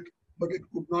unravel it, but it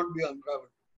could not be unraveled.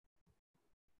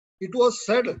 It was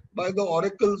said by the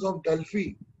oracles of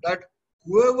Delphi that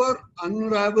whoever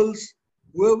unravels,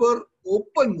 whoever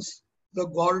opens the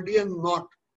Gordian knot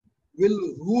will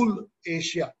rule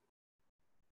Asia.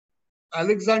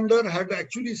 Alexander had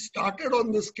actually started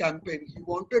on this campaign. He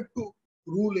wanted to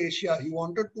rule Asia. He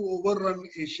wanted to overrun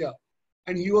Asia.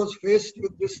 And he was faced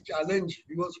with this challenge.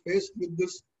 He was faced with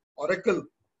this oracle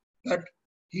that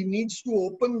he needs to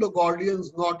open the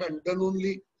Gordian's knot, and then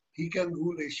only he can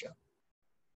rule Asia.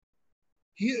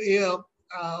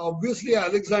 Obviously,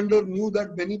 Alexander knew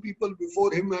that many people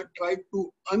before him had tried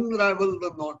to unravel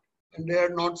the knot, and they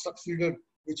had not succeeded,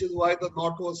 which is why the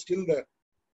knot was still there.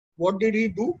 What did he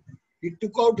do? He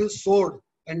took out his sword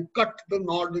and cut the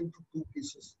knot into 2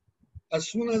 pieces. As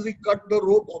soon as he cut the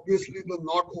rope, obviously the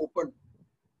knot opened.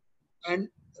 And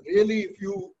really, if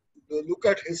you look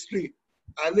at history,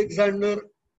 Alexander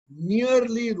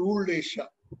nearly ruled Asia.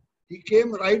 He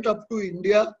came right up to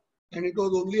India, and it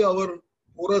was only our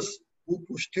Porus who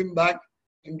pushed him back.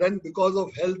 And then because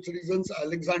of health reasons,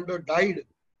 Alexander died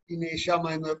in Asia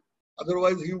Minor.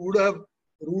 Otherwise, he would have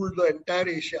ruled the entire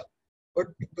Asia. But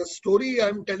the story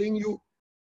I'm telling you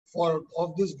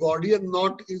of this Gordian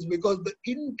knot is because the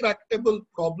intractable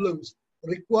problems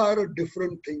require a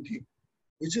different thinking,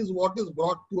 which is what is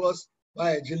brought to us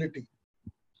by agility.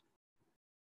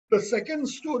 The second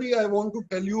story I want to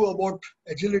tell you about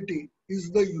agility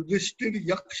is the Yudhishthir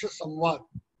Yaksha Samvad.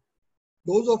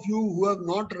 Those of you who have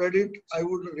not read it, I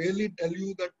would really tell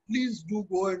you that please do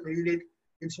go and read it.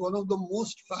 It's one of the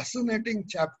most fascinating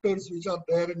chapters which are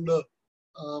there in the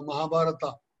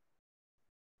Mahabharata.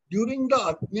 During the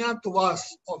Ajñatavas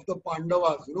of the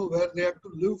Pandavas, where they had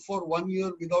to live for 1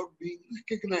 year without being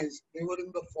recognized, they were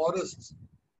in the forests.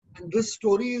 And this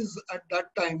story is at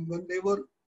that time when they were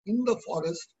in the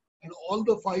forest and all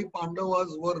the 5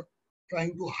 Pandavas were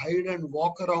trying to hide and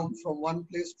walk around from one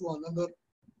place to another.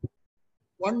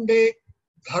 One day,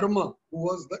 Dharma, who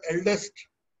was the eldest,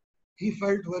 he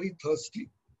felt very thirsty.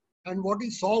 And what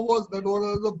he saw was that there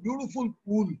was a beautiful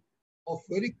pool of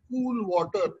very cool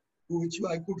water which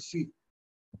I could see.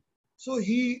 So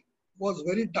he was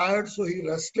very tired, so he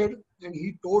rested and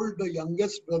he told the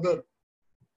youngest brother,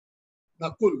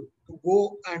 Nakul, to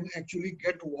go and actually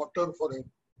get water for him.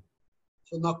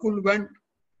 So Nakul went.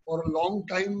 For a long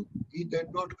time, he did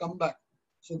not come back.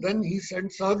 So then he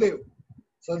sent Sahadev.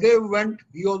 Sahadev went,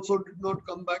 he also did not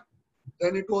come back.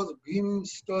 Then it was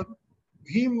Bhim's turn.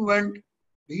 Bhim went,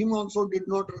 Bhim also did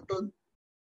not return.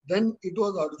 Then it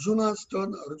was Arjuna's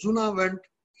turn. Arjuna went,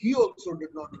 he also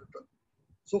did not return.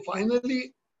 So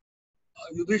finally,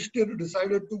 Yudhishthir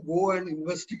decided to go and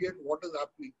investigate what is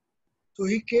happening. So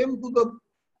he came to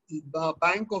the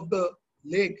bank of the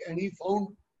lake and he found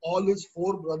all his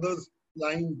 4 brothers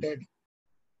lying dead.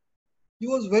 He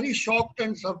was very shocked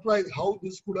and surprised how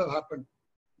this could have happened.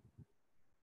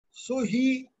 So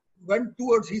he went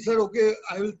towards, he said, okay,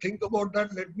 I will think about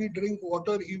that, let me drink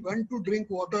water. He went to drink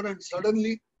water and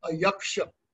suddenly a yaksha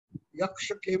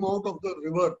came out of the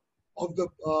river, of the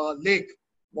lake,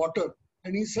 water.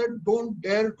 And he said, don't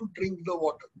dare to drink the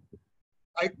water.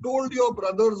 I told your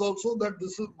brothers also that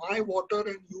this is my water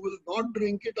and you will not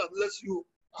drink it unless you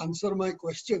answer my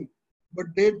question. But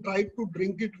they tried to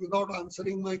drink it without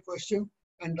answering my question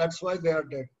and that's why they are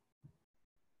dead.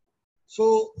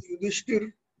 So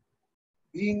Yudhishthir,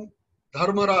 being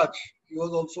Dharmaraj, he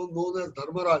was also known as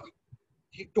Dharmaraj,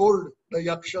 he told the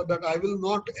Yaksha that I will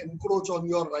not encroach on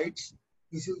your rights.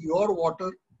 This is your water.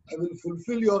 I will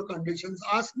fulfill your conditions.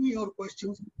 Ask me your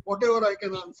questions. Whatever I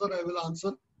can answer, I will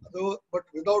answer. But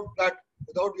without that,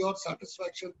 without your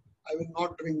satisfaction, I will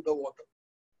not drink the water.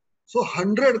 So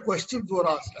 100 questions were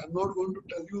asked. I'm not going to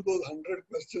tell you those 100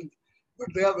 questions, but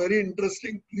they are very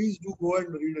interesting. Please do go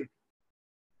and read it.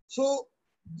 So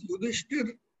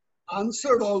Yudhishthir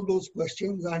answered all those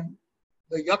questions and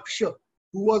the Yaksha,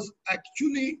 who was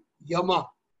actually Yama,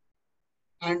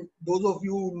 and those of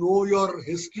you who know your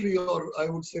history or I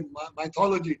would say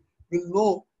mythology will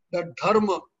know that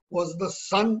Dharma was the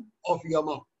son of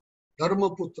Yama,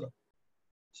 Dharmaputra.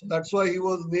 So that's why he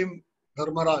was named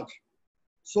Dharmaraj.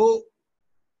 So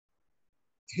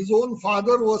his own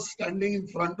father was standing in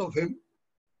front of him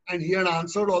and he had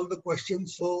answered all the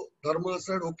questions. So Dharma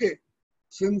said, okay,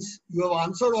 since you have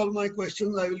answered all my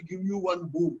questions, I will give you one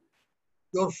boon.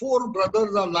 Your 4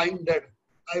 brothers are lying dead.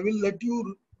 I will let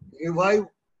you revive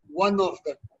one of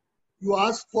them. You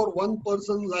ask for one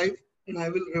person's life and I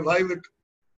will revive it.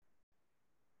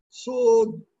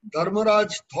 So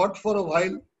Dharmaraj thought for a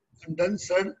while and then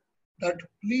said that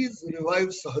please revive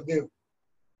Sahadev.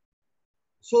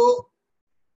 So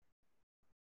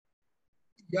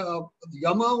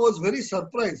Yama was very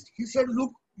surprised. He said,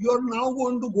 look, you are now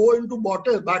going to go into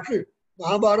battle.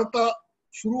 Mahabharata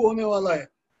shuru hone wala hai.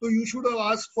 So you should have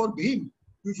asked for Bhim.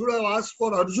 You should have asked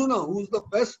for Arjuna, who is the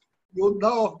best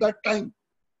Yodha of that time.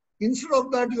 Instead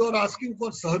of that, you are asking for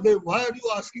Sahadev. Why are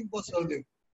you asking for Sahadev?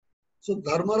 So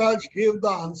Dharmaraj gave the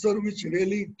answer which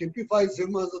really typifies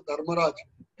him as a Dharmaraj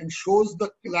and shows the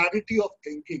clarity of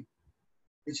thinking,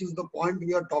 which is the point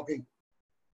we are talking.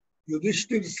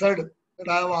 Yudhishthir said that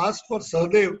I have asked for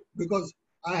Sahadev because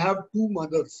I have 2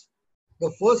 mothers.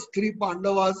 The first 3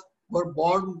 Pandavas were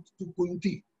born to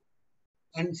Kunti,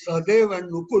 and Sahadev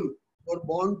and Nukul were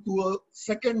born to a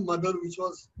second mother, which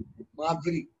was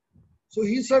Madri. So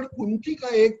he said, Kunti ka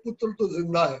ek putra to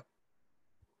zinda hai.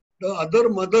 The other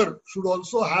mother should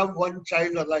also have one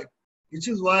child alive, which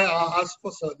is why I asked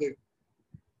for Sahadev.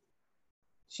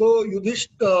 So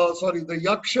the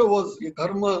Yaksha was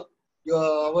Dharma,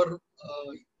 our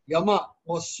Yama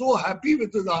was so happy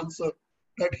with his answer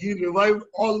that he revived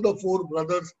all the 4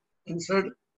 brothers and said,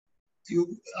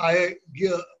 I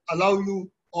allow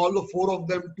you, all the 4 of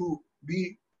them, to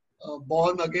be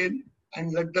born again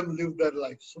and let them live their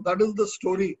life. So that is the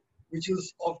story which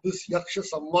is of this Yaksha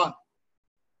Samvad.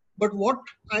 But what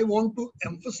I want to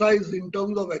emphasize in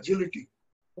terms of agility,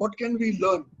 what can we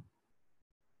learn?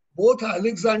 Both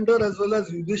Alexander as well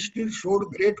as Yudhishthir showed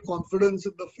great confidence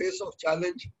in the face of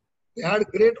challenge. They had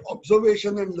great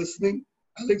observation and listening.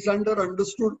 Alexander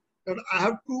understood that I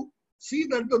have to see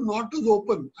that the knot is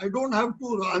open. I don't have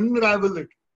to unravel it.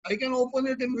 I can open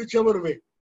it in whichever way.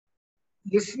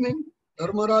 Listening,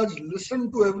 Dharmaraj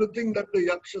listened to everything that the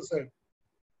Yaksha said,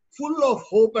 full of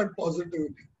hope and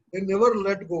positivity. They never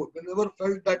let go. They never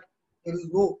felt that there is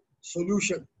no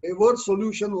solution. They were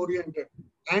solution oriented,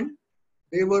 and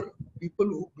they were people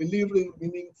who believed in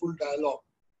meaningful dialogue.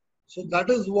 So that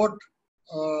is what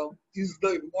is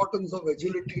the importance of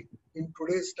agility in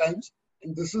today's times.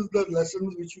 And this is the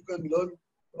lessons which you can learn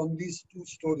from these two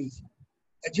stories.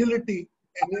 Agility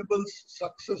enables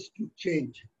success to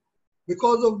change.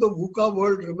 Because of the VUCA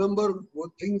world, remember,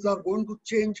 things are going to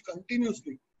change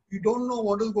continuously. You don't know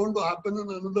what is going to happen in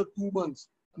another 2 months,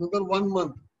 another 1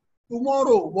 month.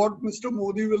 Tomorrow, what Mr.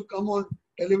 Modi will come on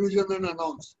television and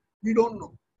announce. We don't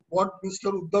know what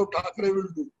Mr. Uddhav Thackeray will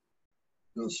do.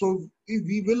 So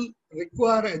we will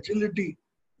require agility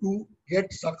to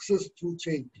get success through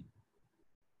change.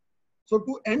 So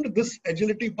to end this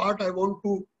agility part, I want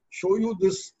to show you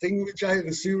this thing which I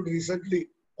received recently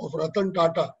of Ratan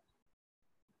Tata.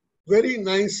 Very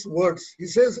nice words. He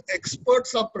says,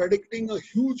 experts are predicting a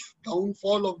huge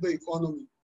downfall of the economy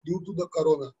due to the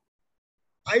corona.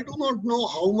 I do not know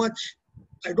how much,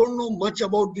 I don't know much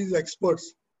about these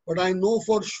experts, but I know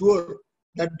for sure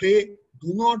that they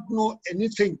do not know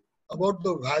anything about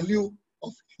the value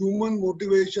of human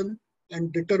motivation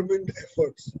and determined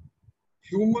efforts.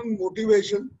 Human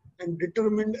motivation and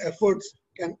determined efforts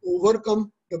can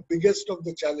overcome the biggest of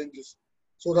the challenges.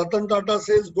 So Ratan Tata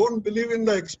says, don't believe in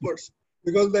the experts,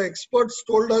 because the experts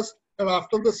told us that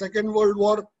after the Second World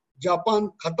War, Japan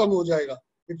khatam ho jayega.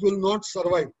 It will not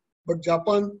survive. But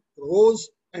Japan rose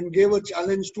and gave a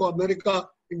challenge to America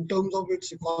in terms of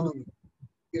its economy.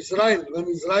 Israel, when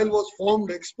Israel was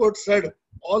formed, experts said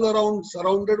all around,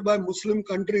 surrounded by Muslim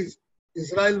countries,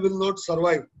 Israel will not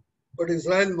survive. But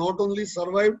Israel not only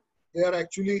survived, they are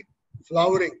actually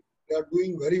flowering. They are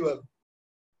doing very well.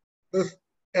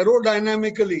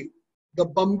 Aerodynamically, the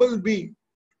bumblebee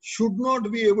should not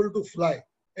be able to fly.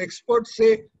 Experts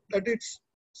say that its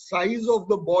size of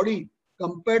the body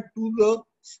compared to the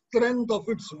strength of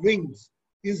its wings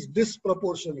is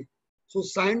disproportionate. So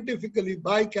scientifically,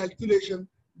 by calculation,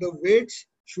 the weights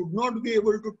should not be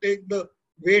able to take the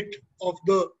weight of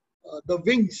the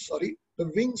wings.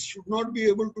 The wings should not be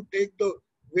able to take the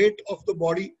weight of the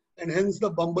body, and hence the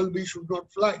bumblebee should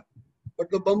not fly. But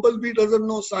the bumblebee doesn't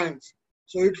know science,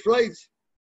 so it flies.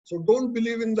 So don't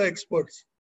believe in the experts.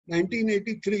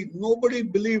 1983, nobody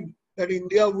believed that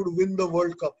India would win the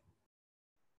World Cup.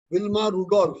 Wilma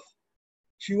Rudolph,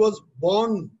 she was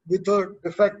born with a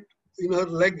defect in her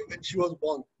leg when she was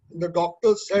born. And the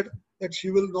doctors said that she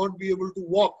will not be able to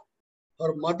walk.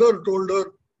 Her mother told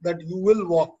her that you will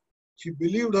walk. She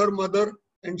believed her mother,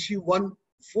 and she won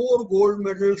 4 gold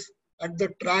medals at the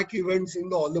track events in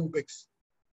the Olympics.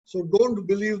 So don't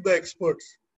believe the experts.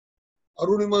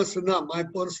 Arunima Sinha, my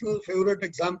personal favorite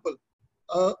example,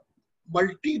 a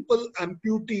multiple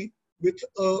amputee with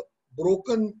a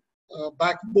broken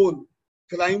backbone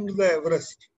climbed the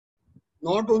Everest.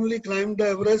 Not only climbed the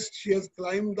Everest, she has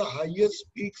climbed the highest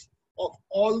peaks of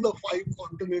all the 5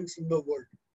 continents in the world.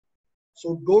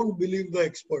 So don't believe the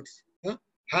experts.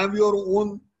 Have your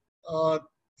own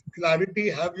clarity,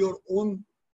 have your own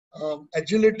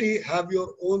agility, have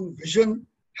your own vision,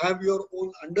 have your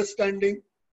own understanding.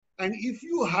 And if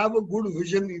you have a good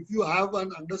vision, if you have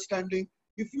an understanding,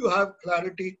 if you have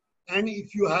clarity, and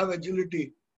if you have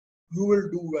agility, you will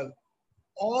do well.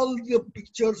 All the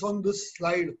pictures on this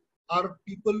slide are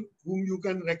people whom you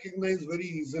can recognize very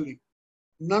easily.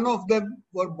 None of them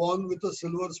were born with a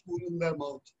silver spoon in their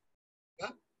mouth. Yeah?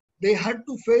 They had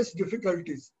to face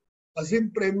difficulties.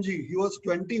 Azim Premji, he was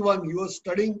 21, he was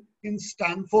studying in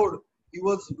Stanford, he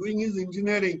was doing his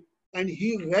engineering, and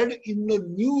he read in the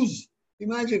news,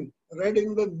 imagine, read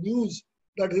in the news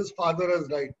that his father has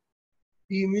died.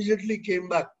 He immediately came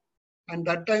back. And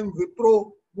that time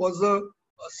Wipro was a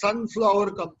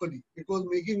sunflower company. It was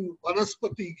making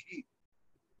vanaspati ghee.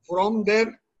 From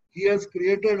there, he has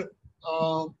created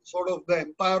sort of the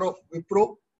empire of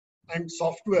Wipro and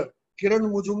software.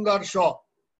 Kiran Mujumdar Shaw,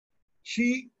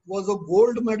 she was a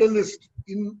gold medalist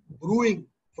in brewing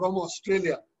from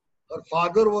Australia. Her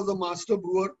father was a master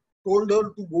brewer, told her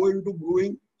to go into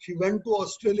brewing. She went to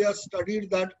Australia,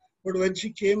 studied that, but when she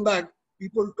came back,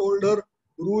 people told her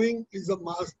brewing is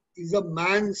a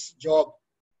man's job.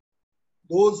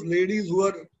 Those ladies who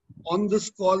are on this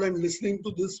call and listening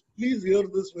to this, please hear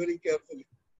this very carefully.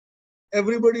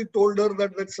 Everybody told her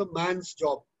that that's a man's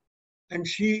job and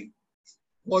she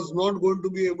was not going to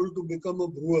be able to become a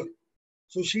brewer.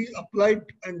 So she applied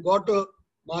and got a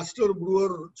master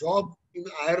brewer job in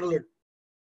Ireland.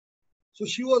 So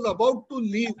she was about to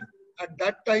leave. At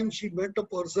that time, she met a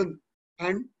person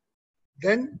and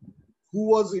then who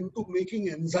was into making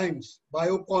enzymes,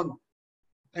 Biocon.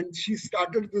 And she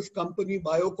started this company,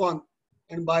 Biocon.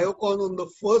 And Biocon on the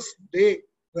first day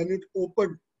when it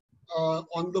opened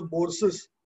on the bourses,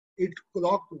 it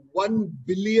clocked $1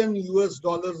 billion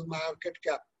market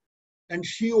cap. And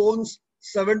she owns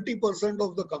 70%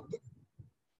 of the company.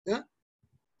 Yeah?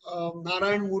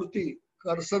 Narayan Murthy,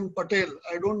 Karsan Patel,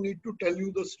 I don't need to tell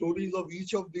you the stories of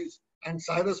each of these. And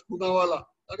Cyrus Poonawalla.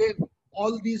 Again,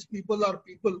 all these people are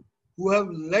people who have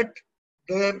let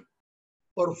their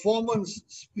performance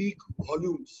speak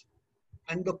volumes.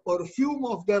 And the perfume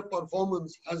of their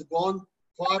performance has gone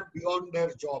far beyond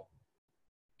their job.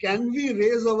 Can we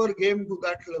raise our game to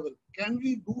that level? Can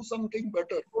we do something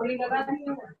better?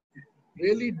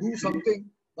 Really do something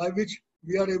by which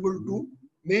we are able to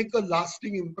make a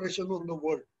lasting impression on the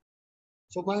world.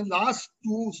 So my last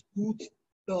two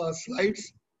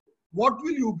slides, what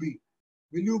will you be?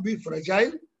 Will you be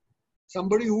fragile?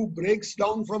 Somebody who breaks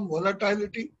down from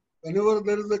volatility? Whenever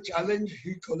there is a challenge,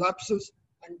 he collapses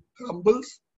and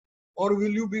crumbles? Or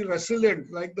will you be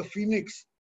resilient like the phoenix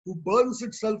who burns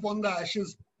itself on the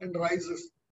ashes and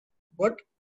rises? But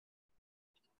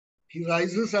he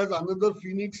rises as another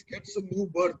phoenix gets a new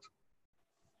birth.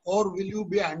 Or will you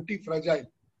be anti-fragile?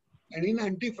 And in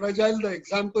anti-fragile, the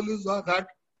example is that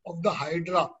of the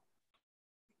Hydra.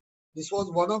 This was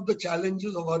one of the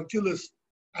challenges of Hercules.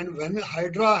 And when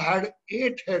Hydra had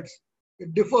 8 heads,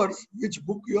 it differs which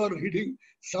book you are reading.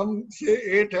 Some say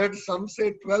 8 heads, some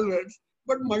say 12 heads,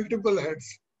 but multiple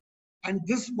heads. And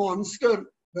this monster,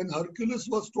 when Hercules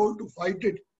was told to fight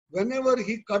it, whenever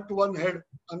he cut one head,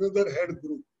 another head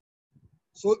grew.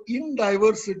 So in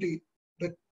diversity,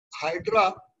 the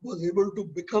Hydra was able to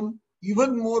become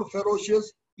even more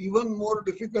ferocious, even more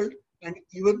difficult, and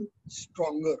even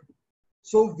stronger.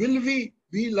 So will we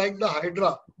be like the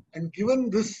Hydra? And given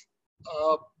this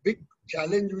big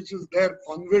challenge which is there,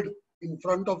 conveyed in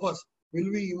front of us,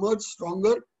 will we emerge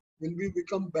stronger? Will we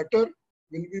become better?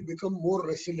 Will we become more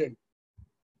resilient?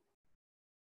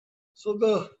 So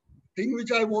the thing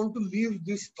which I want to leave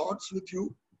these thoughts with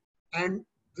you, and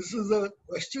this is a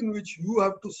question which you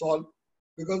have to solve,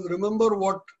 because remember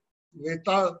what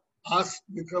Veta asked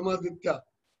Vikramaditya,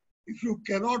 if you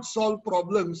cannot solve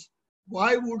problems,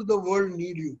 why would the world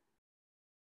need you?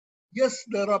 Yes,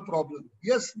 there are problems.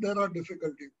 Yes, there are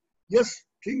difficulties. Yes,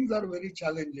 things are very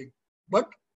challenging, but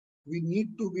we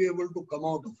need to be able to come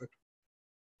out of it.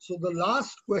 So the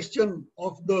last question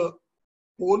of the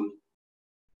poll,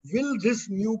 will this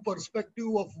new perspective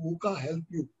of VUCA help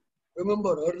you?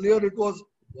 Remember, earlier it was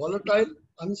volatile,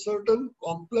 uncertain,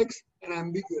 complex, and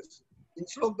ambiguous.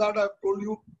 Instead of that, I've told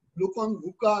you, look on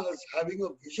VUCA as having a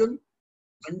vision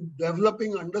and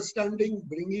developing understanding,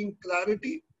 bringing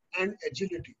clarity and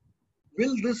agility.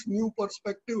 Will this new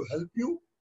perspective help you?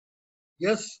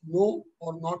 Yes, no,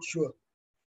 or not sure?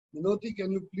 Minoti,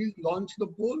 can you please launch the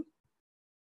poll?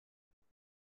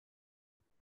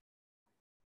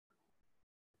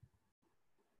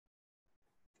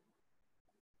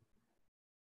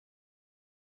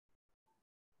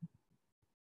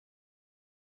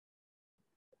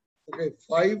 Okay,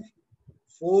 5,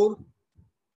 4,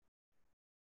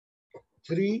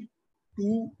 3,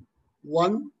 2,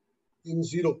 1, and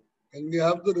 0. Can we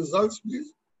have the results,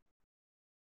 please?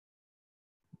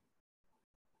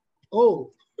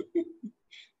 Oh,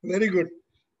 very good.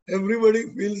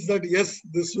 Everybody feels that yes,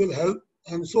 this will help.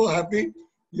 I'm so happy.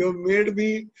 You have made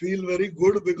me feel very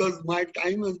good because my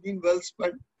time has been well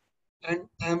spent. And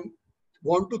I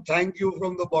want to thank you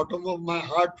from the bottom of my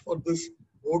heart for this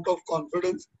vote of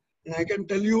confidence. And I can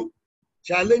tell you,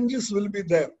 challenges will be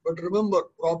there. But remember,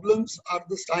 problems are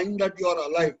the sign that you are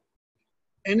alive.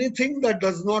 Anything that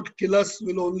does not kill us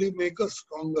will only make us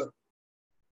stronger.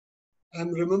 I'm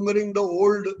remembering the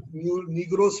old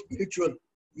Negro spiritual,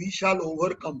 we shall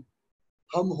overcome.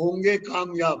 हम होंगे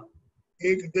कामयाब.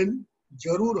 एक दिन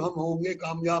जरूर हम होंगे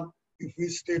कामयाब if we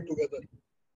stay together.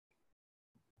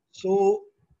 So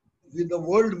the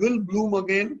world will bloom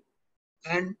again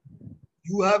and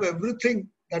you have everything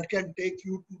that can take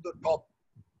you to the top.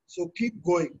 So keep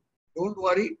going. Don't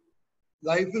worry.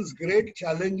 Life is great.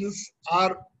 Challenges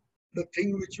are the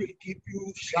thing which will keep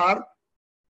you sharp.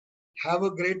 Have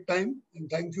a great time and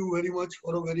thank you very much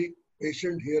for a very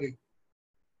patient hearing.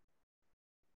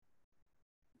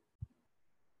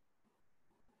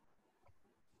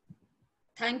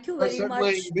 Thank you I very said my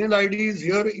much. email ID is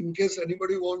here. In case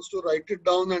anybody wants to write it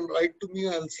down and write to me,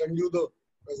 I'll send you the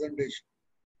presentation.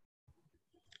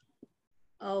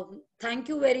 Thank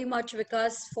you very much,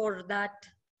 Vikas, for that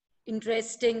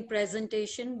interesting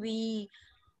presentation. We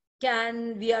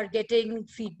are getting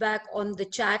feedback on the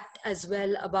chat as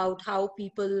well about how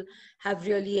people have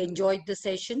really enjoyed the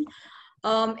session.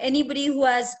 Anybody who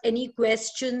has any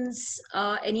questions,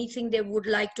 anything they would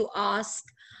like to ask,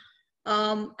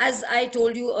 as I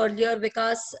told you earlier,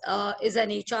 Vikas is an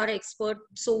HR expert,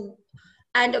 so,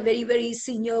 and a very, very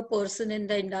senior person in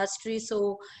the industry.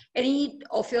 So any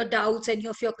of your doubts, any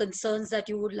of your concerns that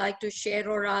you would like to share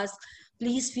or ask,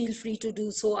 please feel free to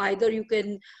do so. Either you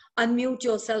can unmute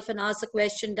yourself and ask a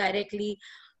question directly.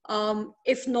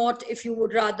 If not, if you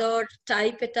would rather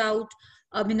type it out,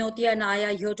 Minoti and I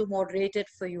are here to moderate it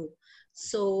for you.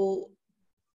 So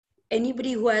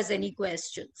anybody who has any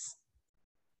questions.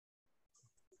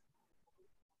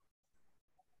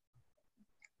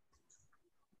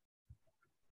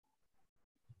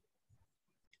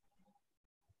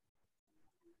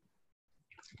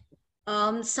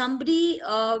 Somebody,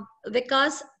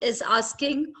 Vikas, is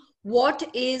asking,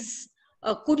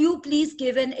 could you please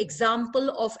give an example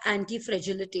of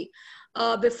anti-fragility?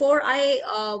 Before I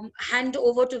hand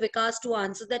over to Vikas to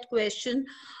answer that question,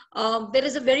 there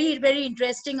is a very, very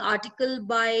interesting article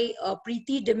by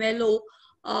Preeti DeMello,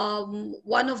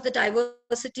 one of the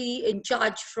diversity in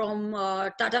charge from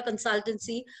Tata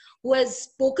Consultancy, who has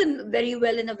spoken very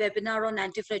well in a webinar on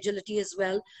anti-fragility as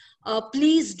well.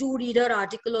 Please do read her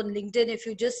article on LinkedIn. If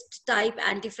you just type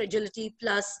anti-fragility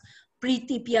plus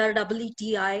Preeti,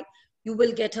 Preeti, you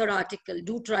will get her article.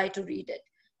 Do try to read it.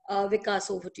 Vikas,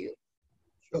 over to you.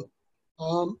 Sure.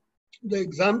 The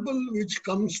example which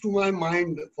comes to my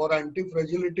mind for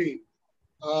anti-fragility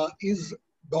is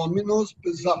Domino's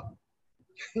Pizza.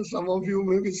 Some of you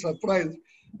may be surprised,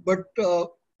 but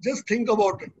just think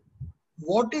about it.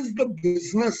 What is the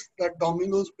business that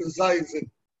Domino's Pizza is in?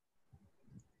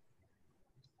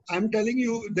 I'm telling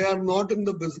you, they are not in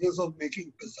the business of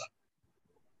making pizza.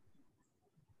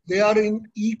 They are in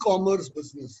e-commerce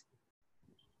business.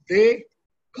 They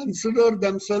consider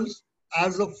themselves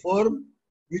as a firm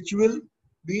which will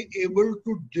be able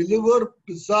to deliver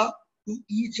pizza to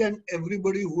each and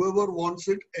everybody, whoever wants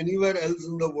it anywhere else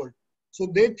in the world.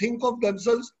 So they think of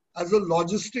themselves as a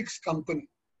logistics company.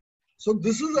 So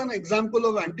this is an example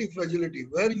of anti-fragility,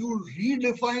 where you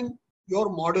redefine your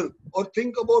model, or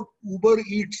think about Uber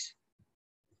Eats,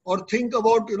 or think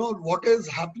about what is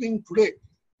happening today.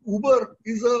 Uber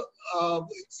is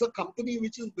it's a company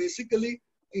which is basically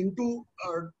into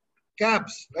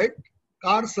cabs, right?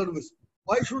 Car service.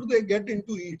 Why should they get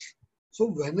into Eats? So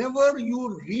whenever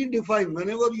you redefine,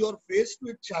 whenever you are faced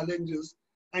with challenges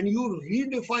and you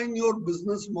redefine your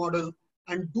business model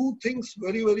and do things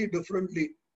very, very differently,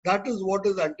 that is what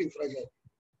is anti-fragile.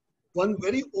 One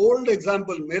very old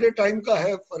example, mere time ka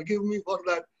hai, forgive me for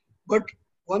that, but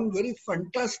one very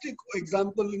fantastic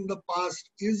example in the past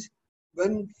is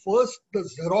when first the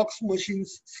Xerox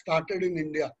machines started in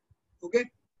India. Okay?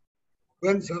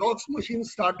 When Xerox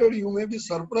machines started, you may be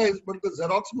surprised, but the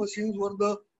Xerox machines were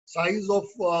the size of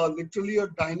literally a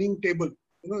dining table.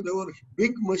 They were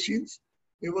big machines.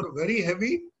 They were very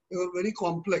heavy. They were very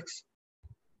complex.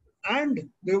 And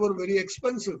they were very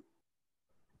expensive.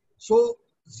 So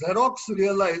Xerox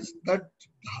realized that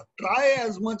try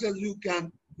as much as you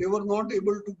can. They were not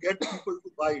able to get people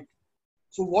to buy it.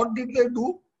 So what did they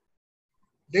do?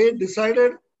 They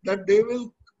decided that they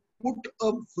will put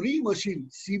a free machine,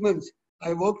 Siemens.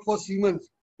 I worked for Siemens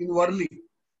in Worli.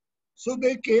 So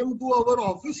they came to our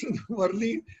office in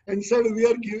Worli and said, we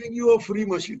are giving you a free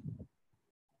machine.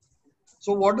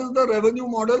 So what is the revenue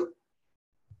model?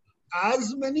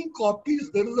 As many copies,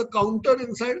 there is a counter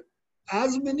inside,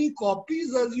 as many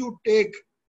copies as you take,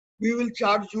 we will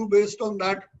charge you based on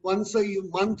that. Once a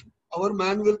month, our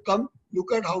man will come,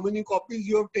 look at how many copies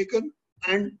you have taken,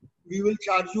 and we will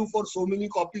charge you for so many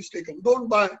copies taken. Don't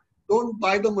buy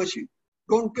the machine.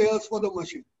 Don't pay us for the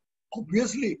machine.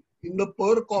 Obviously, in the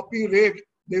per copy rate,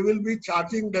 they will be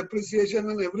charging depreciation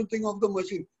and everything of the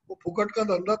machine. वो फुकट का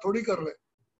धंधा थोड़ी कर रहे,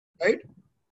 right?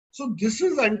 So this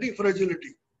is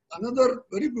anti-fragility. Another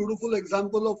very beautiful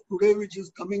example of today which is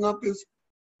coming up is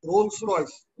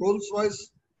Rolls-Royce.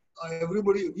 Rolls-Royce,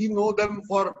 everybody, we know them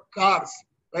for cars,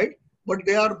 right? But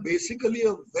they are basically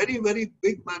a very, very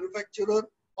big manufacturer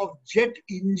of jet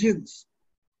engines.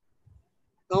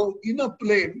 Now, in a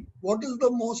plane, what is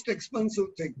the most expensive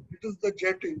thing? It is the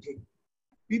jet engine.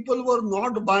 People were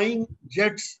not buying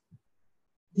jets,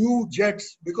 new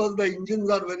jets, because the engines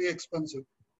are very expensive.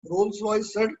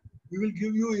 Rolls-Royce said, we will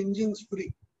give you engines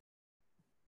free.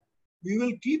 we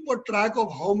will keep a track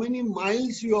of how many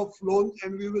miles you have flown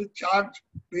and we will charge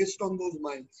based on those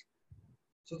miles.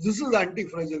 So this is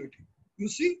anti-fragility. You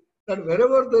see that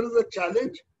wherever there is a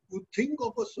challenge, you think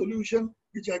of a solution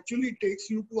which actually takes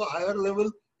you to a higher level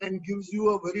and gives you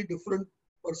a very different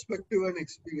perspective and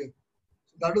experience.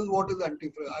 So that is what is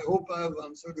anti-fragility. I hope I have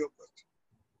answered your question.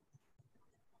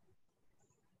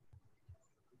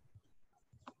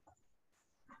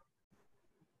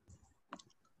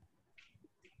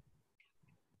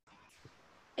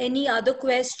 Any other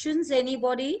questions,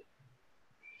 anybody?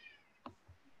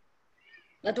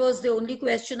 That was the only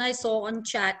question I saw on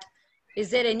chat. Is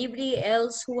there anybody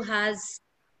else who has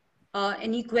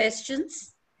any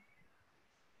questions?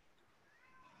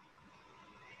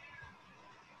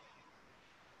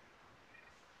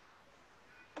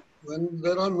 When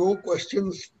there are no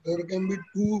questions, there can be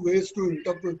two ways to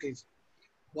interpret it.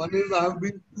 One is I have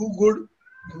been too good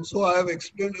and so I have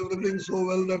explained everything so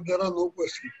well that there are no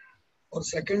questions. Or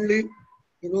secondly,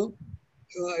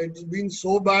 it's been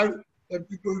so bad that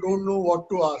people don't know what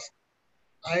to ask.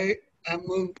 I am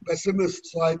a pessimist,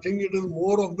 so I think it is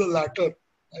more of the latter.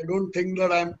 I don't think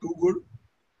that I am too good.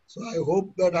 So I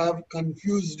hope that I have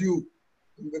confused you.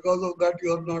 And because of that,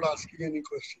 you are not asking any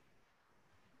question.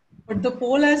 But the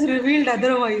poll has revealed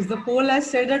otherwise. The poll has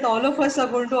said that all of us are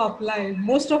going to apply.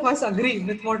 Most of us agree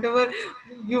with whatever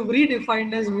you've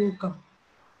redefined as VUCA.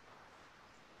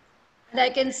 And I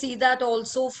can see that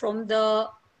also from the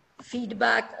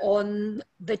feedback on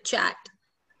the chat.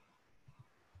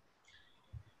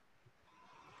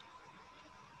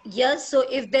 Yes, so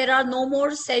if there are no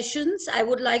more sessions, I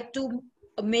would like to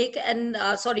make an,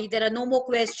 there are no more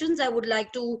questions. I would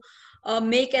like to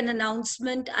make an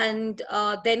announcement and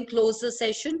then close the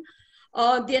session.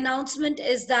 The announcement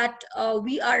is that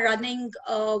we are running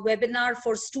a webinar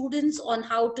for students on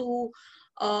how to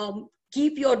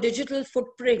keep your digital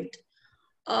footprint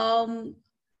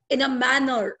in a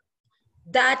manner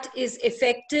that is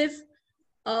effective,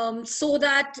 so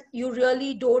that you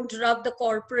really don't rub the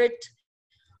corporate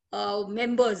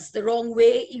members the wrong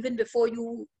way even before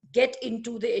you get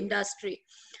into the industry.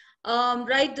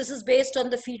 Right, this is based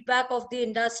on the feedback of the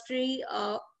industry,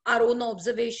 our own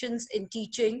observations in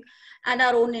teaching, and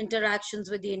our own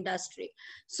interactions with the industry.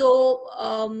 So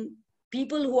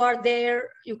people who are there,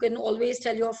 you can always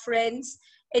tell your friends,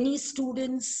 any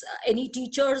students, any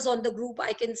teachers on the group,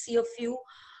 I can see a few.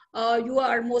 You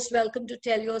are most welcome to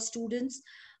tell your students.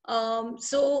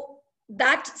 So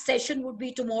that session would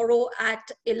be tomorrow at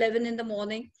 11 in the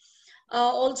morning.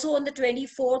 Also on the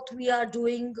 24th, we are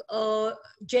doing a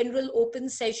general open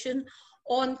session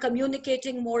on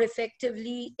communicating more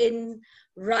effectively in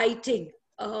writing.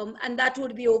 And that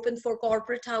would be open for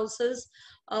corporate houses,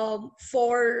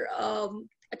 for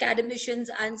academicians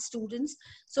and students.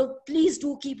 So please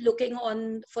do keep looking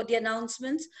on for the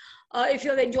announcements. If you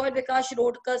have enjoyed Vikas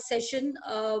Shirodkar's session,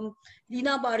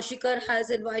 Leena Barshikar has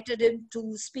invited him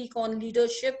to speak on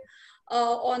leadership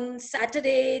on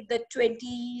Saturday, the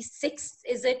 26th,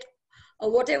 is it?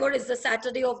 Whatever is the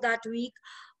Saturday of that week,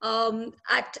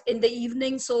 in the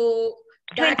evening. So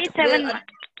that 27th.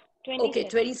 Okay,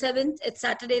 27th. It's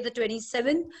Saturday, the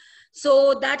 27th.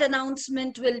 So that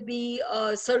announcement will be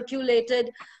circulated.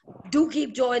 Do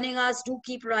keep joining us. Do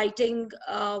keep writing.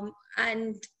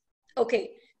 And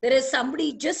okay, there is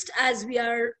somebody just as we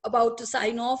are about to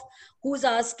sign off who's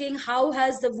asking, how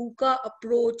has the VUCA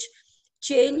approach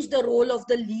changed the role of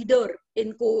the leader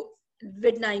in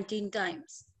COVID-19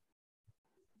 times?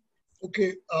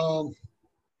 Okay.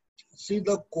 See,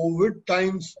 the COVID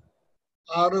times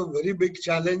are a very big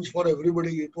challenge for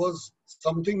everybody. It was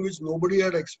something which nobody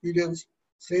had experienced.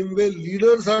 Same way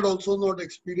leaders had also not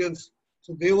experienced.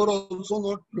 So they were also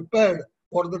not prepared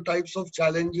for the types of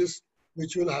challenges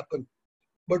which will happen.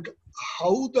 But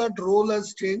how that role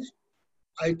has changed,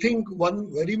 I think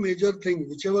one very major thing,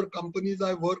 whichever companies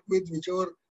I work with,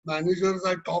 whichever managers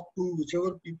I talk to,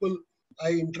 whichever people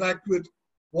I interact with,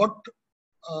 what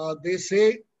they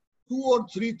say, 2 or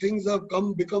 3 things have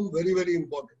become very, very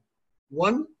important.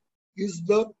 One is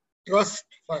the trust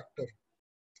factor.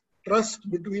 Trust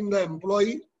between the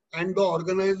employee and the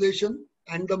organization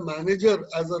and the manager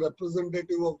as a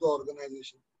representative of the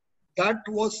organization. That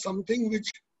was something which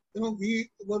we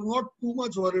were not too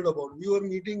much worried about. We were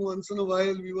meeting once in a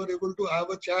while. We were able to have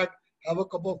a chat, have a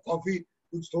cup of coffee.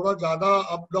 Kuch thoda zyada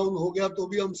up down ho gaya to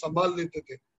bhi hum sambhal lete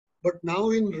the. But now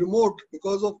in remote,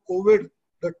 because of COVID,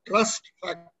 the trust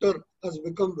factor has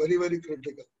become very, very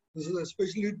critical. This is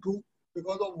especially true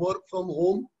because of work from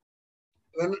home.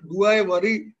 When do I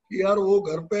worry कि यार वो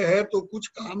घर पे है तो कुछ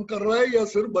काम कर रहा है या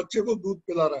सिर्फ बच्चे को दूध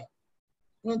पिला रहा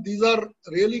है? These are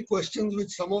really questions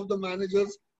which some of the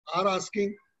managers are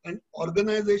asking. And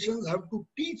organizations have to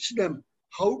teach them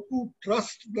how to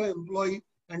trust the employee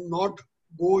and not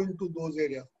go into those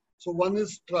areas. So one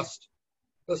is trust.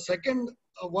 The second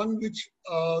one which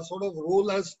sort of role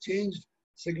has changed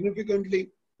significantly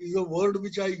is a word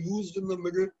which I used in the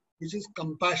middle, which is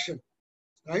compassion,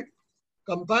 right?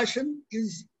 Compassion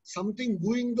is something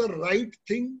doing the right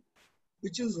thing,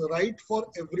 which is right for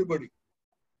everybody.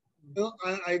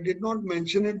 I did not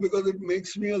mention it because it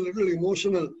makes me a little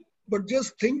emotional, but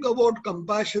just think about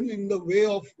compassion in the way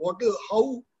of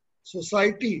how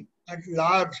society at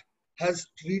large has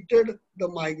treated the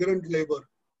migrant labor.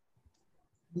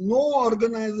 No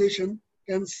organization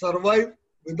can survive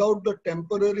without the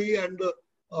temporary and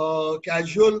the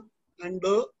casual and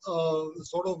the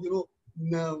sort of,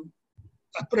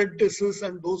 apprentices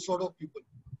and those sort of people.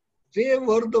 They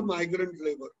were the migrant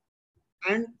labor.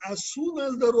 And as soon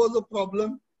as there was a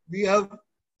problem, we have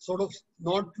sort of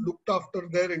not looked after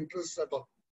their interests at all.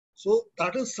 So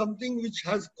that is something which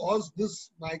has caused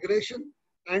this migration.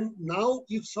 And now,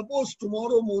 if suppose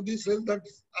tomorrow Modi says that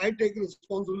I take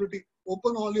responsibility,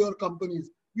 open all your companies,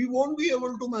 we won't be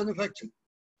able to manufacture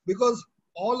because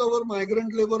all our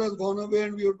migrant labor has gone away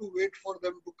and we have to wait for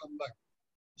them to come back.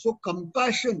 So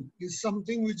compassion is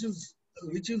something which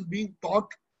is being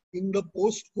taught in the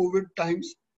post-COVID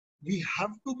times. We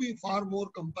have to be far more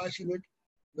compassionate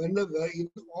in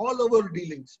all our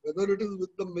dealings, whether it is with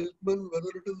the milkman, whether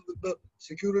it is with the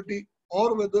security,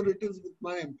 or whether it is with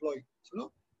my employee.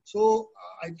 So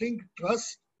I think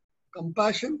trust,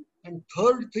 compassion, and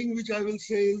third thing which I will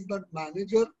say is that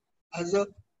manager as a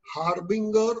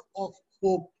harbinger of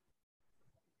hope.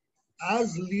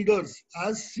 As leaders,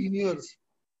 as seniors,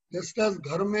 just as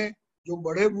घर में जो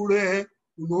बड़े बूढ़े हैं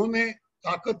उन्होंने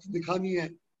ताकत दिखानी है,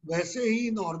 वैसे ही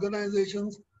in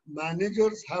organizations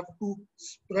managers have to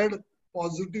spread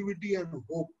positivity and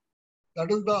hope.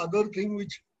 That is the other thing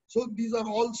which, so these are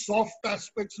all soft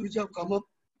aspects which have come up.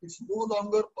 It's no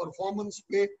longer performance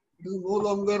pay, it is no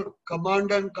longer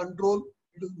command and control,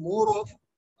 it is more of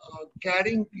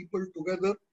carrying people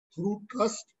together through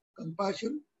trust,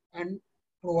 compassion and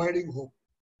providing hope.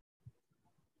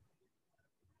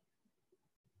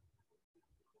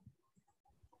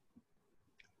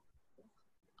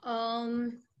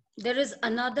 There is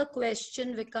another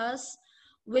question, Vikas,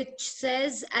 which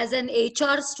says, as an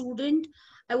HR student,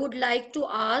 I would like to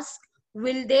ask,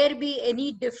 will there be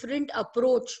any different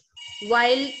approach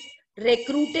while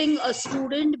recruiting a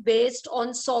student based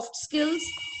on soft skills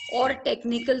or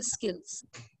technical skills?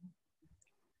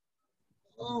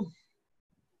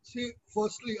 See,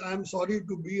 firstly, I am sorry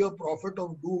to be a prophet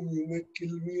of doom. You may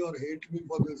kill me or hate me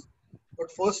for this.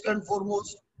 But first and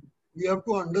foremost, we have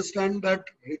to understand that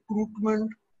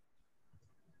recruitment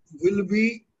will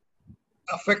be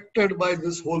affected by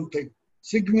this whole thing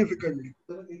significantly.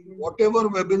 Whatever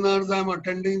webinars I am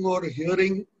attending or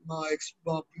hearing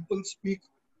people speak,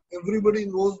 everybody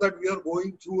knows that we are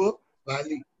going through a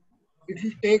valley. It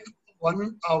will take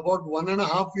about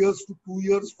 1.5 years to 2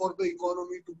 years for the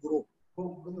economy to grow.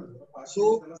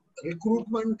 So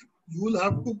recruitment, you will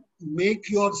have to make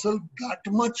yourself that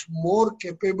much more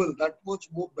capable, that much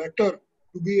more better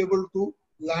to be able to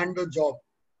land a job.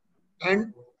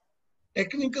 And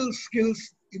technical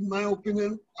skills, in my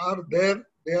opinion, are there.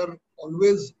 They are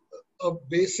always a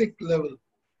basic level.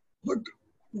 But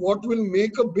what will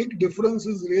make a big difference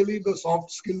is really the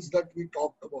soft skills that we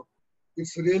talked about.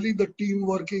 It's really the team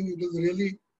working. It is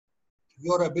really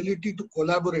your ability to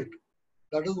collaborate.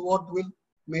 That is what will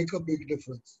make a big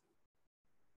difference.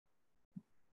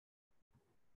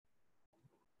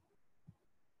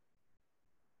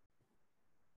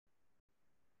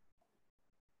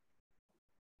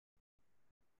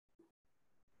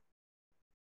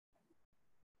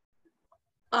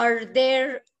 Are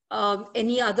there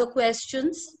any other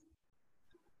questions?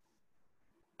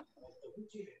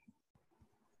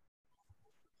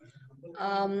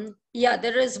 Yeah,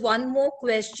 there is one more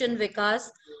question, Vikas.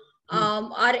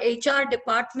 Are HR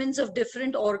departments of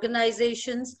different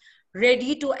organizations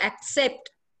ready to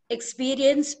accept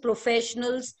experienced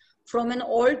professionals from an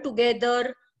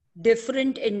altogether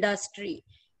different industry?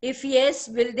 If yes,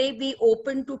 will they be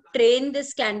open to train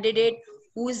this candidate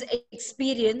who is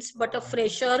experienced but a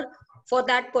fresher for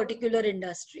that particular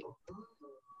industry?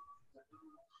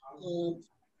 Do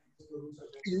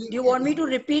you want me to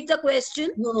repeat the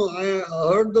question? No, I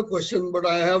heard the question, but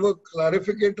I have a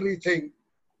clarificatory thing.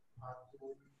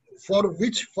 For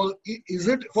which, is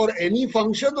it for any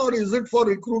function or is it for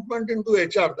recruitment into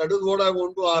HR? That is what I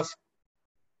want to ask.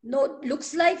 No,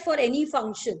 looks like for any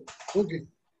function. Okay.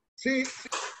 See,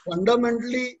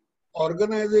 fundamentally,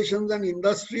 organizations and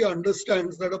industry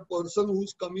understands that a person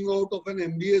who's coming out of an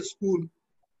MBA school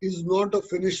is not a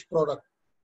finished product.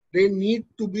 They need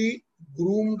to be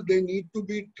groomed, they need to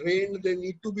be trained, they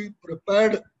need to be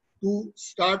prepared to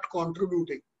start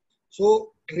contributing.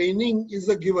 So training is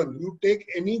a given. You take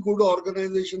any good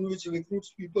organization which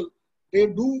recruits people, they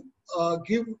do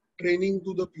give training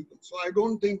to the people. So I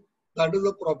don't think that is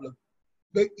a problem.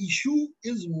 The issue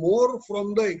is more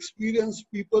from the experienced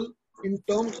people in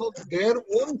terms of their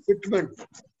own fitment.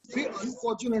 See,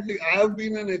 unfortunately, I have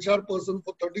been an HR person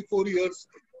for 34 years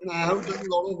and I have done a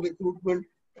lot of recruitment.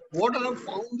 What I have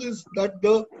found is that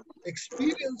the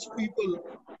experienced people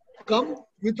come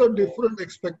with a different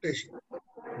expectation.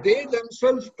 They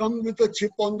themselves come with a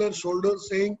chip on their shoulder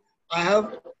saying, I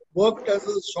have worked as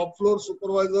a shop floor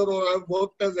supervisor or I have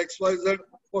worked as XYZ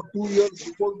for 2 years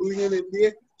before doing an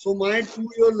MBA. So my 2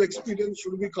 years experience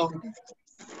should be counted.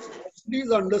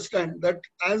 Please understand that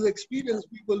as experienced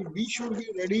people, we should be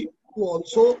ready to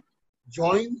also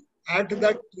join at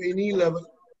that trainee level,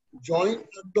 join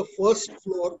at the first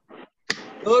floor,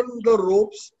 learn the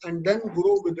ropes and then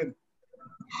grow within.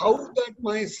 How that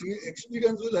my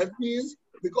experience will help me is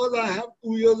because I have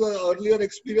 2 years earlier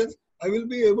experience, I will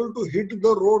be able to hit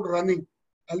the road running.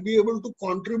 I'll be able to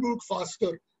contribute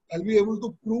faster. I'll be able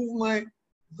to prove my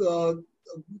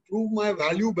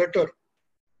value better.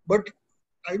 But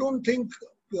I don't think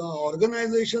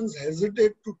organizations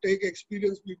hesitate to take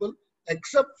experienced people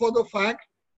except for the fact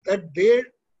that they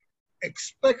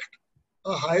expect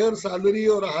a higher salary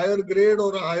or a higher grade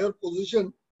or a higher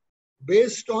position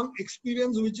based on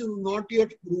experience which is not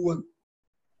yet proven.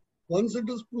 Once it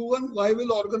is proven, why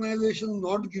will organization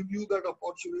not give you that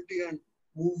opportunity and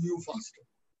move you faster?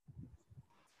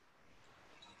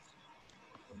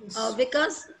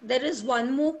 Vikas, there is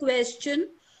one more question.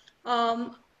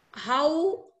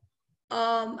 How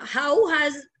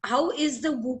is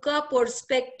the VUCA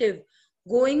perspective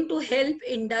going to help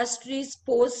industries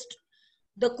post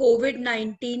the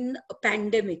COVID-19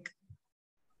 pandemic?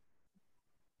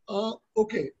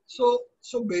 Okay, so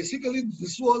basically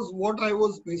this was what I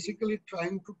was basically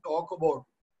trying to talk about.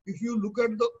 If you look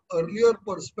at the earlier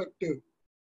perspective,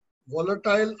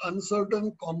 volatile,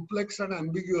 uncertain, complex and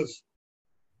ambiguous,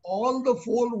 all the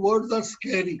 4 words are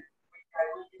scary.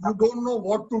 You don't know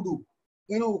what to do.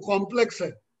 You know, complex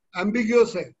hai,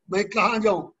 ambiguous hai, main kahan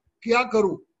jaun, kya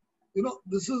karu? You know,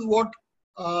 this is what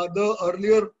the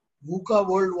earlier VUCA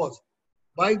world was.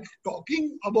 By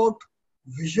talking about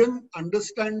vision,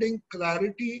 understanding,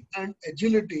 clarity and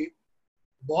agility,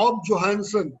 Bob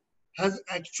Johansson has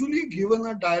actually given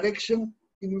a direction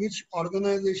in which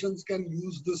organizations can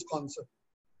use this concept.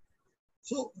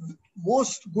 So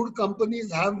most good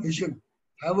companies have vision,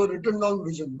 have a written down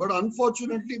vision. But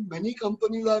unfortunately, many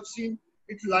companies I've seen,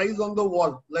 it lies on the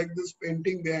wall like this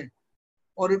painting behind.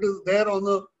 Or it is there on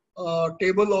a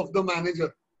table of the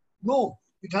manager. No,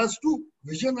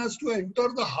 vision has to enter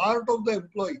the heart of the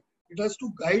employee. It has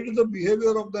to guide the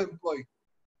behavior of the employee.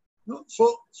 No?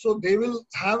 So they will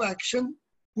have action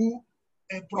to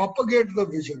propagate the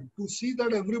vision, to see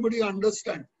that everybody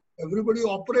understands, everybody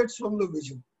operates from the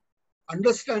vision.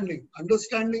 Understanding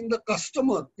the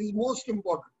customer is most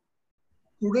important.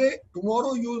 Today,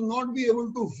 tomorrow, you will not be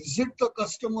able to visit the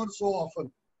customer so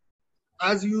often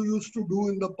as you used to do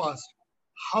in the past.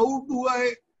 How do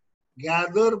I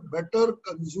gather better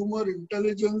consumer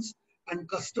intelligence and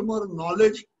customer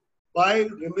knowledge by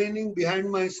remaining behind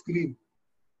my screen?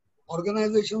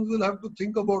 Organizations will have to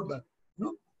think about that. You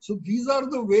know? So these are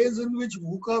the ways in which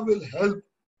VUCA will help,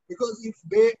 because if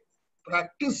they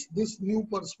practice this new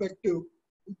perspective,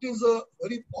 it is a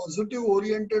very positive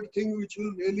oriented thing which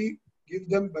will really give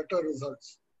them better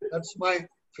results. That's my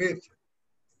faith.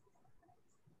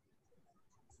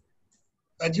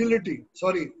 Agility.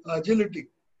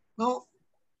 Now,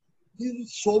 there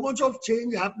is so much of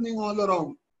change happening all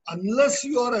around. Unless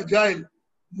you are agile,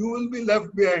 you will be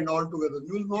left behind altogether.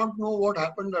 You will not know what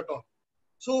happened at all.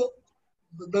 So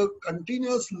the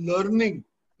continuous learning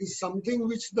is something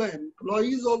which the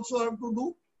employees also have to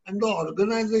do and the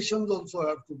organizations also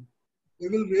have to do. They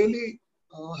will really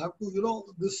have to, you know,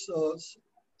 this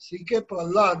C.K.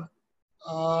 Prahlad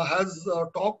has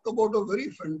talked about a very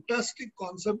fantastic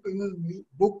concept in his new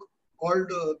book called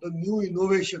The New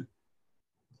Innovation.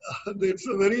 It's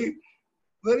a very,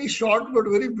 very short but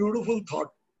very beautiful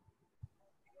thought.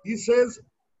 He says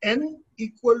N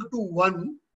equal to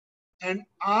 1 and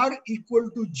R equal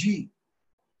to G.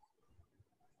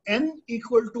 N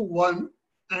equal to 1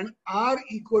 and R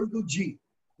equal to G.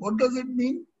 What does it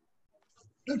mean?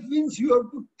 That means you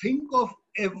have to think of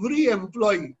every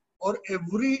employee or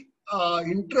every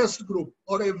interest group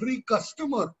or every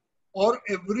customer or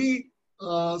every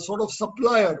sort of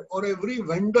supplier or every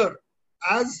vendor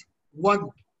as one.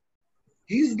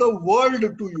 He's the world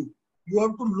to you. You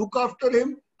have to look after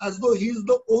him as though he's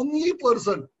the only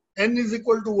person. N is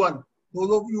equal to 1.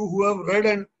 Those of you who have read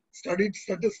and studied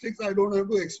statistics, I don't have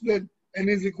to explain N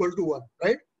is equal to 1,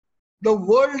 right? The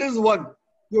world is 1.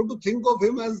 You have to think of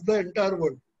him as the entire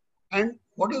world. And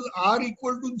what is R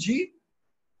equal to G?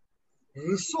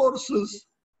 Resources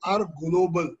are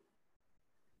global.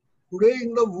 Today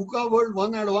in the VUCA world,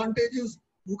 one advantage is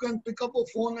you can pick up a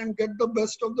phone and get the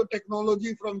best of the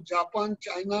technology from Japan,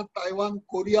 China, Taiwan,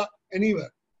 Korea,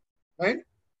 anywhere, right?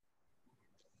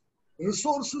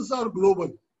 Resources are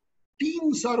global.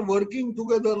 Teams are working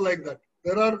together like that.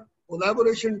 There are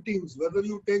collaboration teams, whether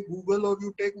you take Google or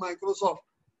you take Microsoft.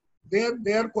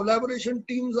 Their collaboration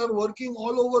teams are working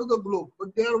all over the globe,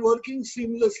 but they are working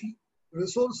seamlessly.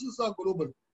 Resources are global,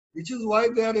 which is why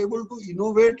they are able to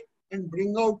innovate and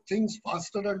bring out things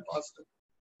faster and faster.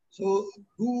 So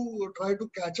do try to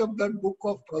catch up that book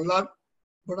of Prahlad,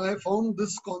 but I found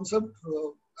this concept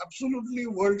absolutely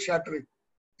world-shattering.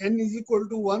 N is equal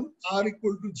to 1, R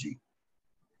equal to G.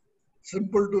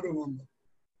 Simple to remember.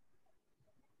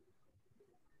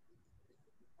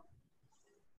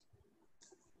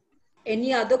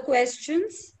 Any other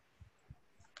questions?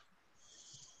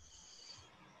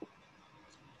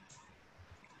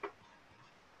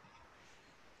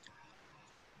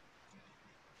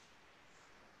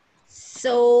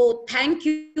 So thank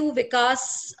you,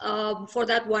 Vikas, for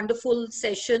that wonderful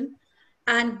session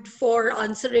and for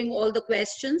answering all the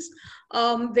questions.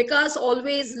 Vikas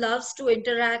always loves to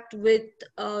interact with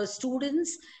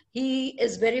students. He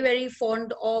is very, very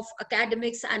fond of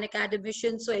academics and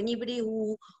academicians. So anybody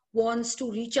who wants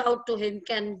to reach out to him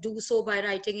can do so by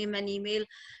writing him an email.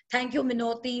 Thank you,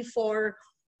 Minoti, for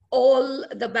all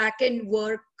the back-end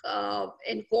work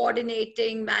in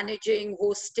coordinating, managing,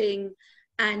 hosting,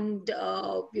 and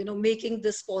making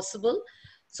this possible.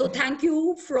 So thank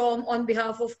you on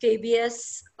behalf of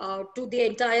KBS to the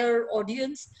entire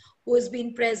audience who has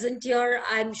been present here.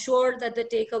 I'm sure that the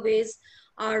takeaways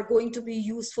are going to be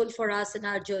useful for us in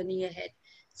our journey ahead.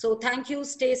 So thank you,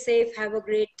 stay safe, have a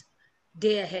great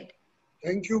day ahead.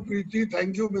 Thank you, Preeti.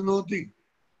 Thank you, Minoti.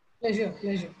 Pleasure,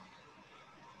 pleasure.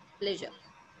 Pleasure.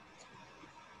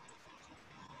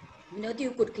 Minoti,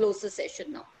 you could close the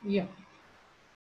session now. Yeah.